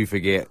 don't you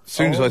forget. As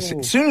soon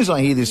as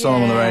I hear this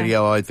song on the Yeah.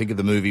 radio, I think of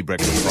the movie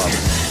Breakfast Club.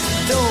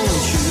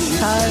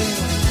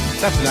 Oh,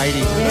 That's an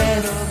 80s.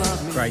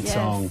 yes. Great Yes.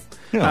 song.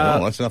 Oh,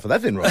 well, that's enough of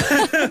that then,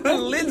 right?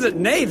 Lynn's at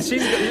Neath.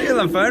 She's on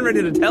the phone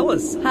ready to tell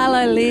us.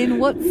 Hello, Lynn.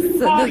 What's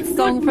the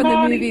song from the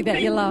movie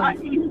that you love?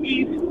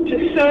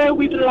 To Sir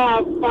With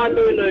Love by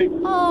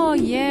Lulu. Oh,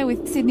 yeah,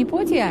 with Sidney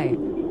Poitier.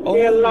 Yeah,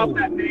 I love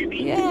that movie.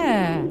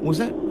 Yeah. Was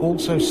that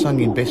also sung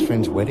in Best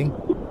Friend's Wedding?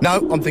 No,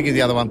 I'm thinking of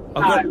the other one.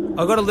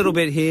 I've got a little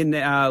bit here,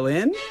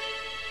 Lynn.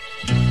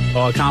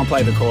 Oh, I can't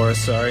play the chorus,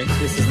 sorry.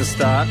 This is the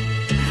start.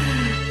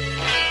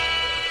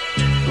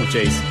 Oh,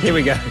 jeez. Here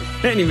we go.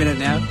 Any minute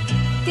now.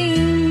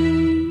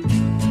 Ding.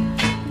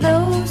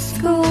 Those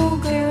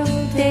schoolgirl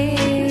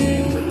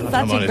days. Such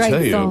I a might great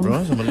tell you, song.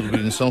 Bryce, I'm a little bit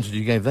insulted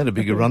you gave that a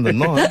bigger run than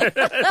mine.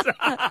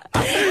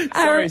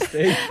 Sorry,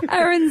 Steve.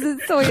 Aaron's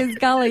at Sawyer's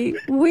Gully.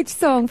 Which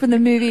song from the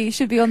movie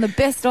should be on the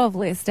best of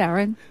list,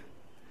 Aaron?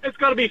 It's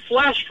got to be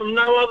Flash from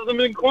no other than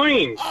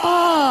McQueen.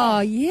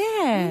 Oh,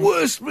 yeah.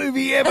 Worst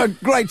movie ever.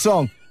 Great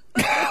song.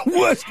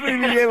 Worst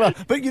movie ever.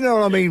 But you know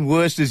what I mean?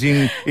 Worst as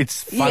in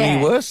it's funny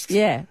Yeah. worst?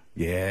 Yeah.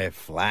 Yeah,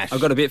 Flash.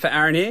 I've got a bit for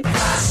Aaron here.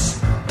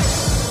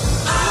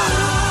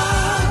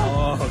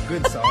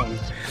 good song.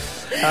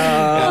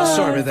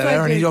 Sorry about that,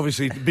 Aaron. He's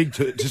obviously a big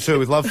To Sir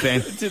With Love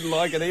fan. Didn't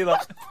like it either.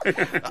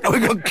 We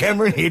got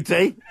Cameron here,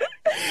 T.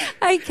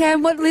 Hey,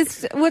 Cam,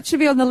 what should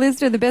be on the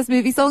list of the best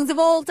movie songs of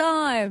all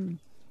time?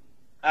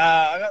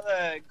 I got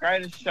The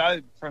Greatest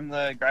Show from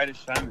The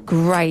Greatest Showman.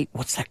 Great.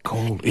 What's that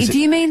called? Do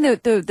you mean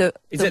the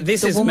Is it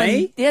This the Is woman?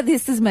 Me? Yeah,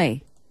 This Is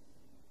Me.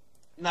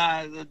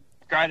 No, The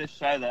Greatest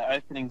Show, the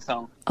opening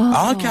song.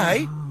 Oh.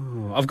 Okay.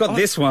 I've got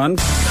this one.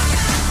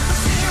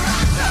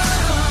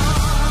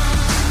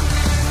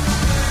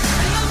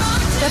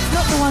 That's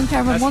not the one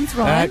Cameron wants,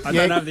 right? I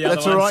don't have the other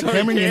that's one. all right, Sorry,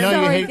 Cameron. Cam.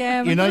 Sorry,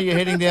 Cam. You know you're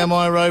heading down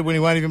my road when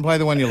you won't even play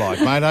the one you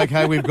like, mate.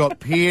 Okay, we've got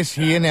Pierce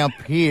here. Now,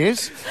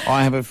 Pierce,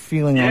 I have a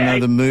feeling I know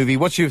the movie.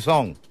 What's your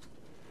song?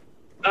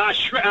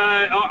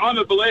 I'm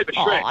a believer,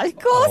 Shrek. Oh, of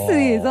course it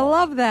is. I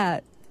love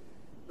that.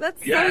 That's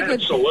so good.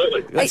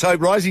 Absolutely. Let's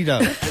hope Risey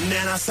does. And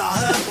then I saw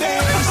her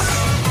face.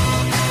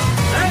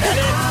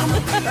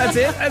 That's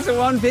it. That's the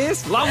one,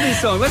 Pierce. Lovely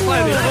song. Let's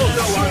play this.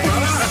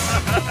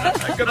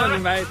 Good on you,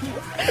 mate.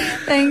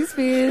 Thanks,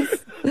 Piers.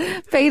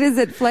 Peter's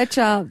at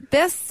Fletcher.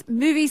 Best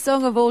movie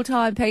song of all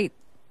time, Pete.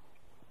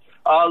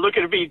 Look,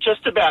 it'd be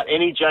just about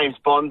any James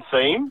Bond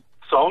theme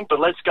song, but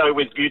let's go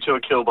with View to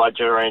a Kill by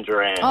Duran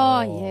Duran.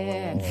 Oh,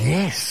 yeah.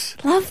 Yes.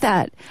 Love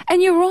that.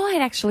 And you're right,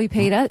 actually,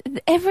 Peter.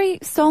 Every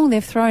song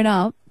they've thrown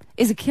up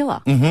is a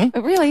killer. Mm-hmm.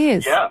 It really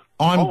is. Yeah.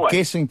 I'm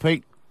guessing,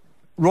 Pete,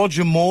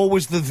 Roger Moore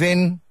was the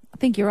then I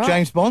think you're right.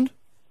 James Bond?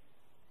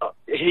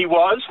 He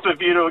was for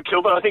View to a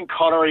Kill, but I think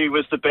Connery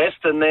was the best,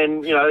 and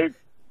then,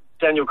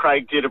 Daniel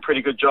Craig did a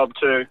pretty good job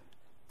too.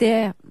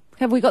 There.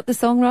 Have we got the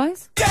song,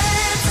 Rose?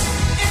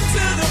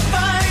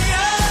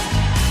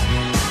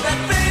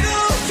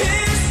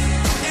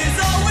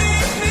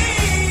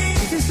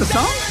 Is this the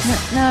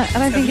song? No, I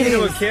don't think it View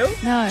to is. a Kill?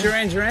 No.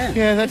 Duran Duran.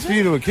 Yeah, that's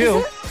View to a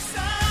Kill.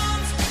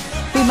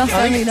 We must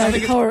I only think- know I the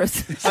think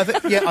chorus.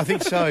 I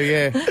think so.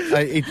 Yeah.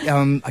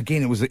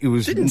 Again, it was.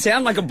 Didn't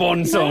sound like a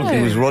Bond song.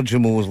 It was Roger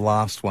Moore's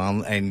last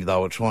one, and they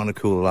were trying to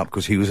cool it up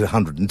because he was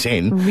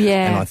 110.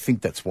 Yeah. And I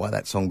think that's why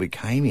that song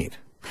became it.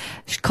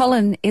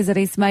 Colin is at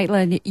East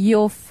Maitland.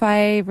 Your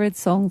favourite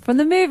song from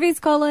the movies,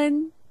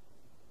 Colin?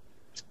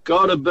 It's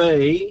got to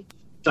be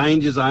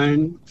Danger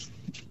Zone,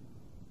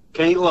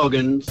 Kenny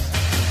Loggins.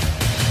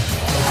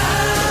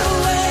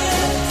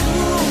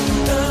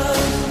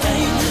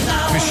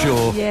 For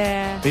sure.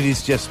 Yeah. It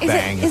is just Is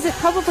bang. it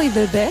probably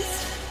the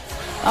best?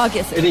 I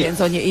guess it It depends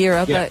is. on your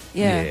era, Yeah. but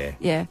yeah.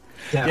 Yeah.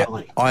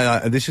 Definitely.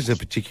 This is a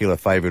particular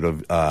favourite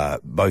of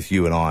both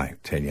you and I,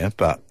 Tanya,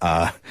 but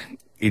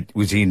it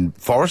was in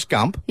Forrest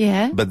Gump,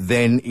 Yeah. but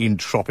then in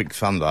Tropic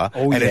Thunder,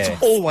 Oh, and yeah.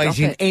 it's always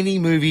Stop in it. any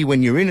movie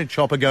when you're in a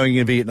chopper going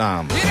into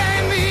Vietnam. Good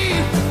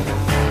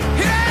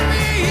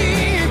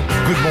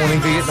morning,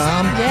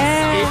 Vietnam.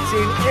 Yeah. It's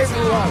in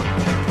everyone.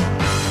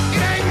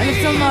 And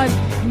it's on my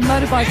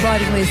motorbike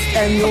riding list.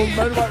 And your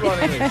motorbike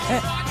riding list.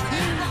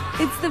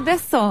 It's the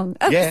best song.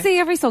 Yeah. See,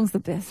 every song's the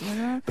best. You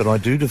know? But I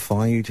do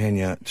defy you,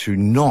 Tanya, to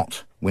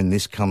not, when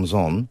this comes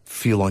on,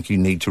 feel like you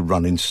need to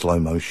run in slow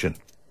motion.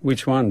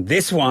 Which one?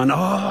 This one.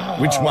 Oh.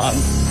 Which one?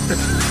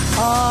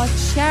 Oh,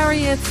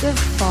 Chariots of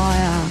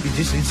Fire. You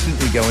just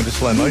instantly go into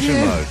slow motion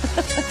Yeah. mode.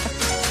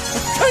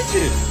 Don't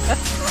you?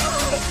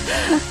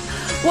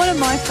 One of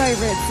my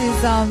favourites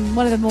is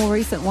one of the more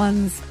recent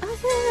ones. I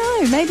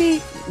don't know.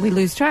 Maybe we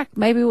lose track.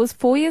 Maybe it was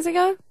 4 years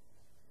ago.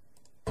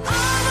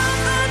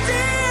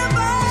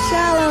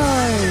 Shallow.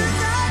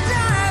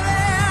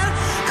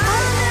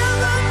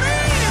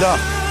 No.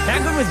 How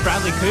good was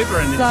Bradley Cooper?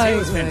 And So she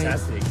was good.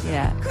 fantastic.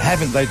 Yeah.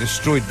 Haven't they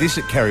destroyed this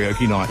at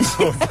karaoke nights?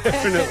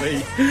 Definitely.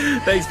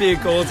 Thanks for your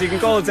calls. You can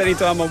call us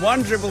anytime on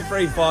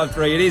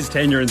 133353. It is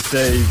Tanya and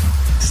Steve.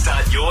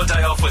 Start your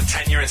day off with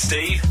Tanya and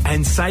Steve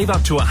and save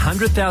up to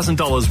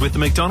 $100,000 with the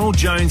McDonald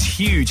Jones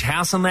huge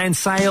house and land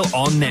sale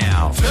on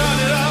now. Turn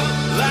it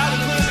up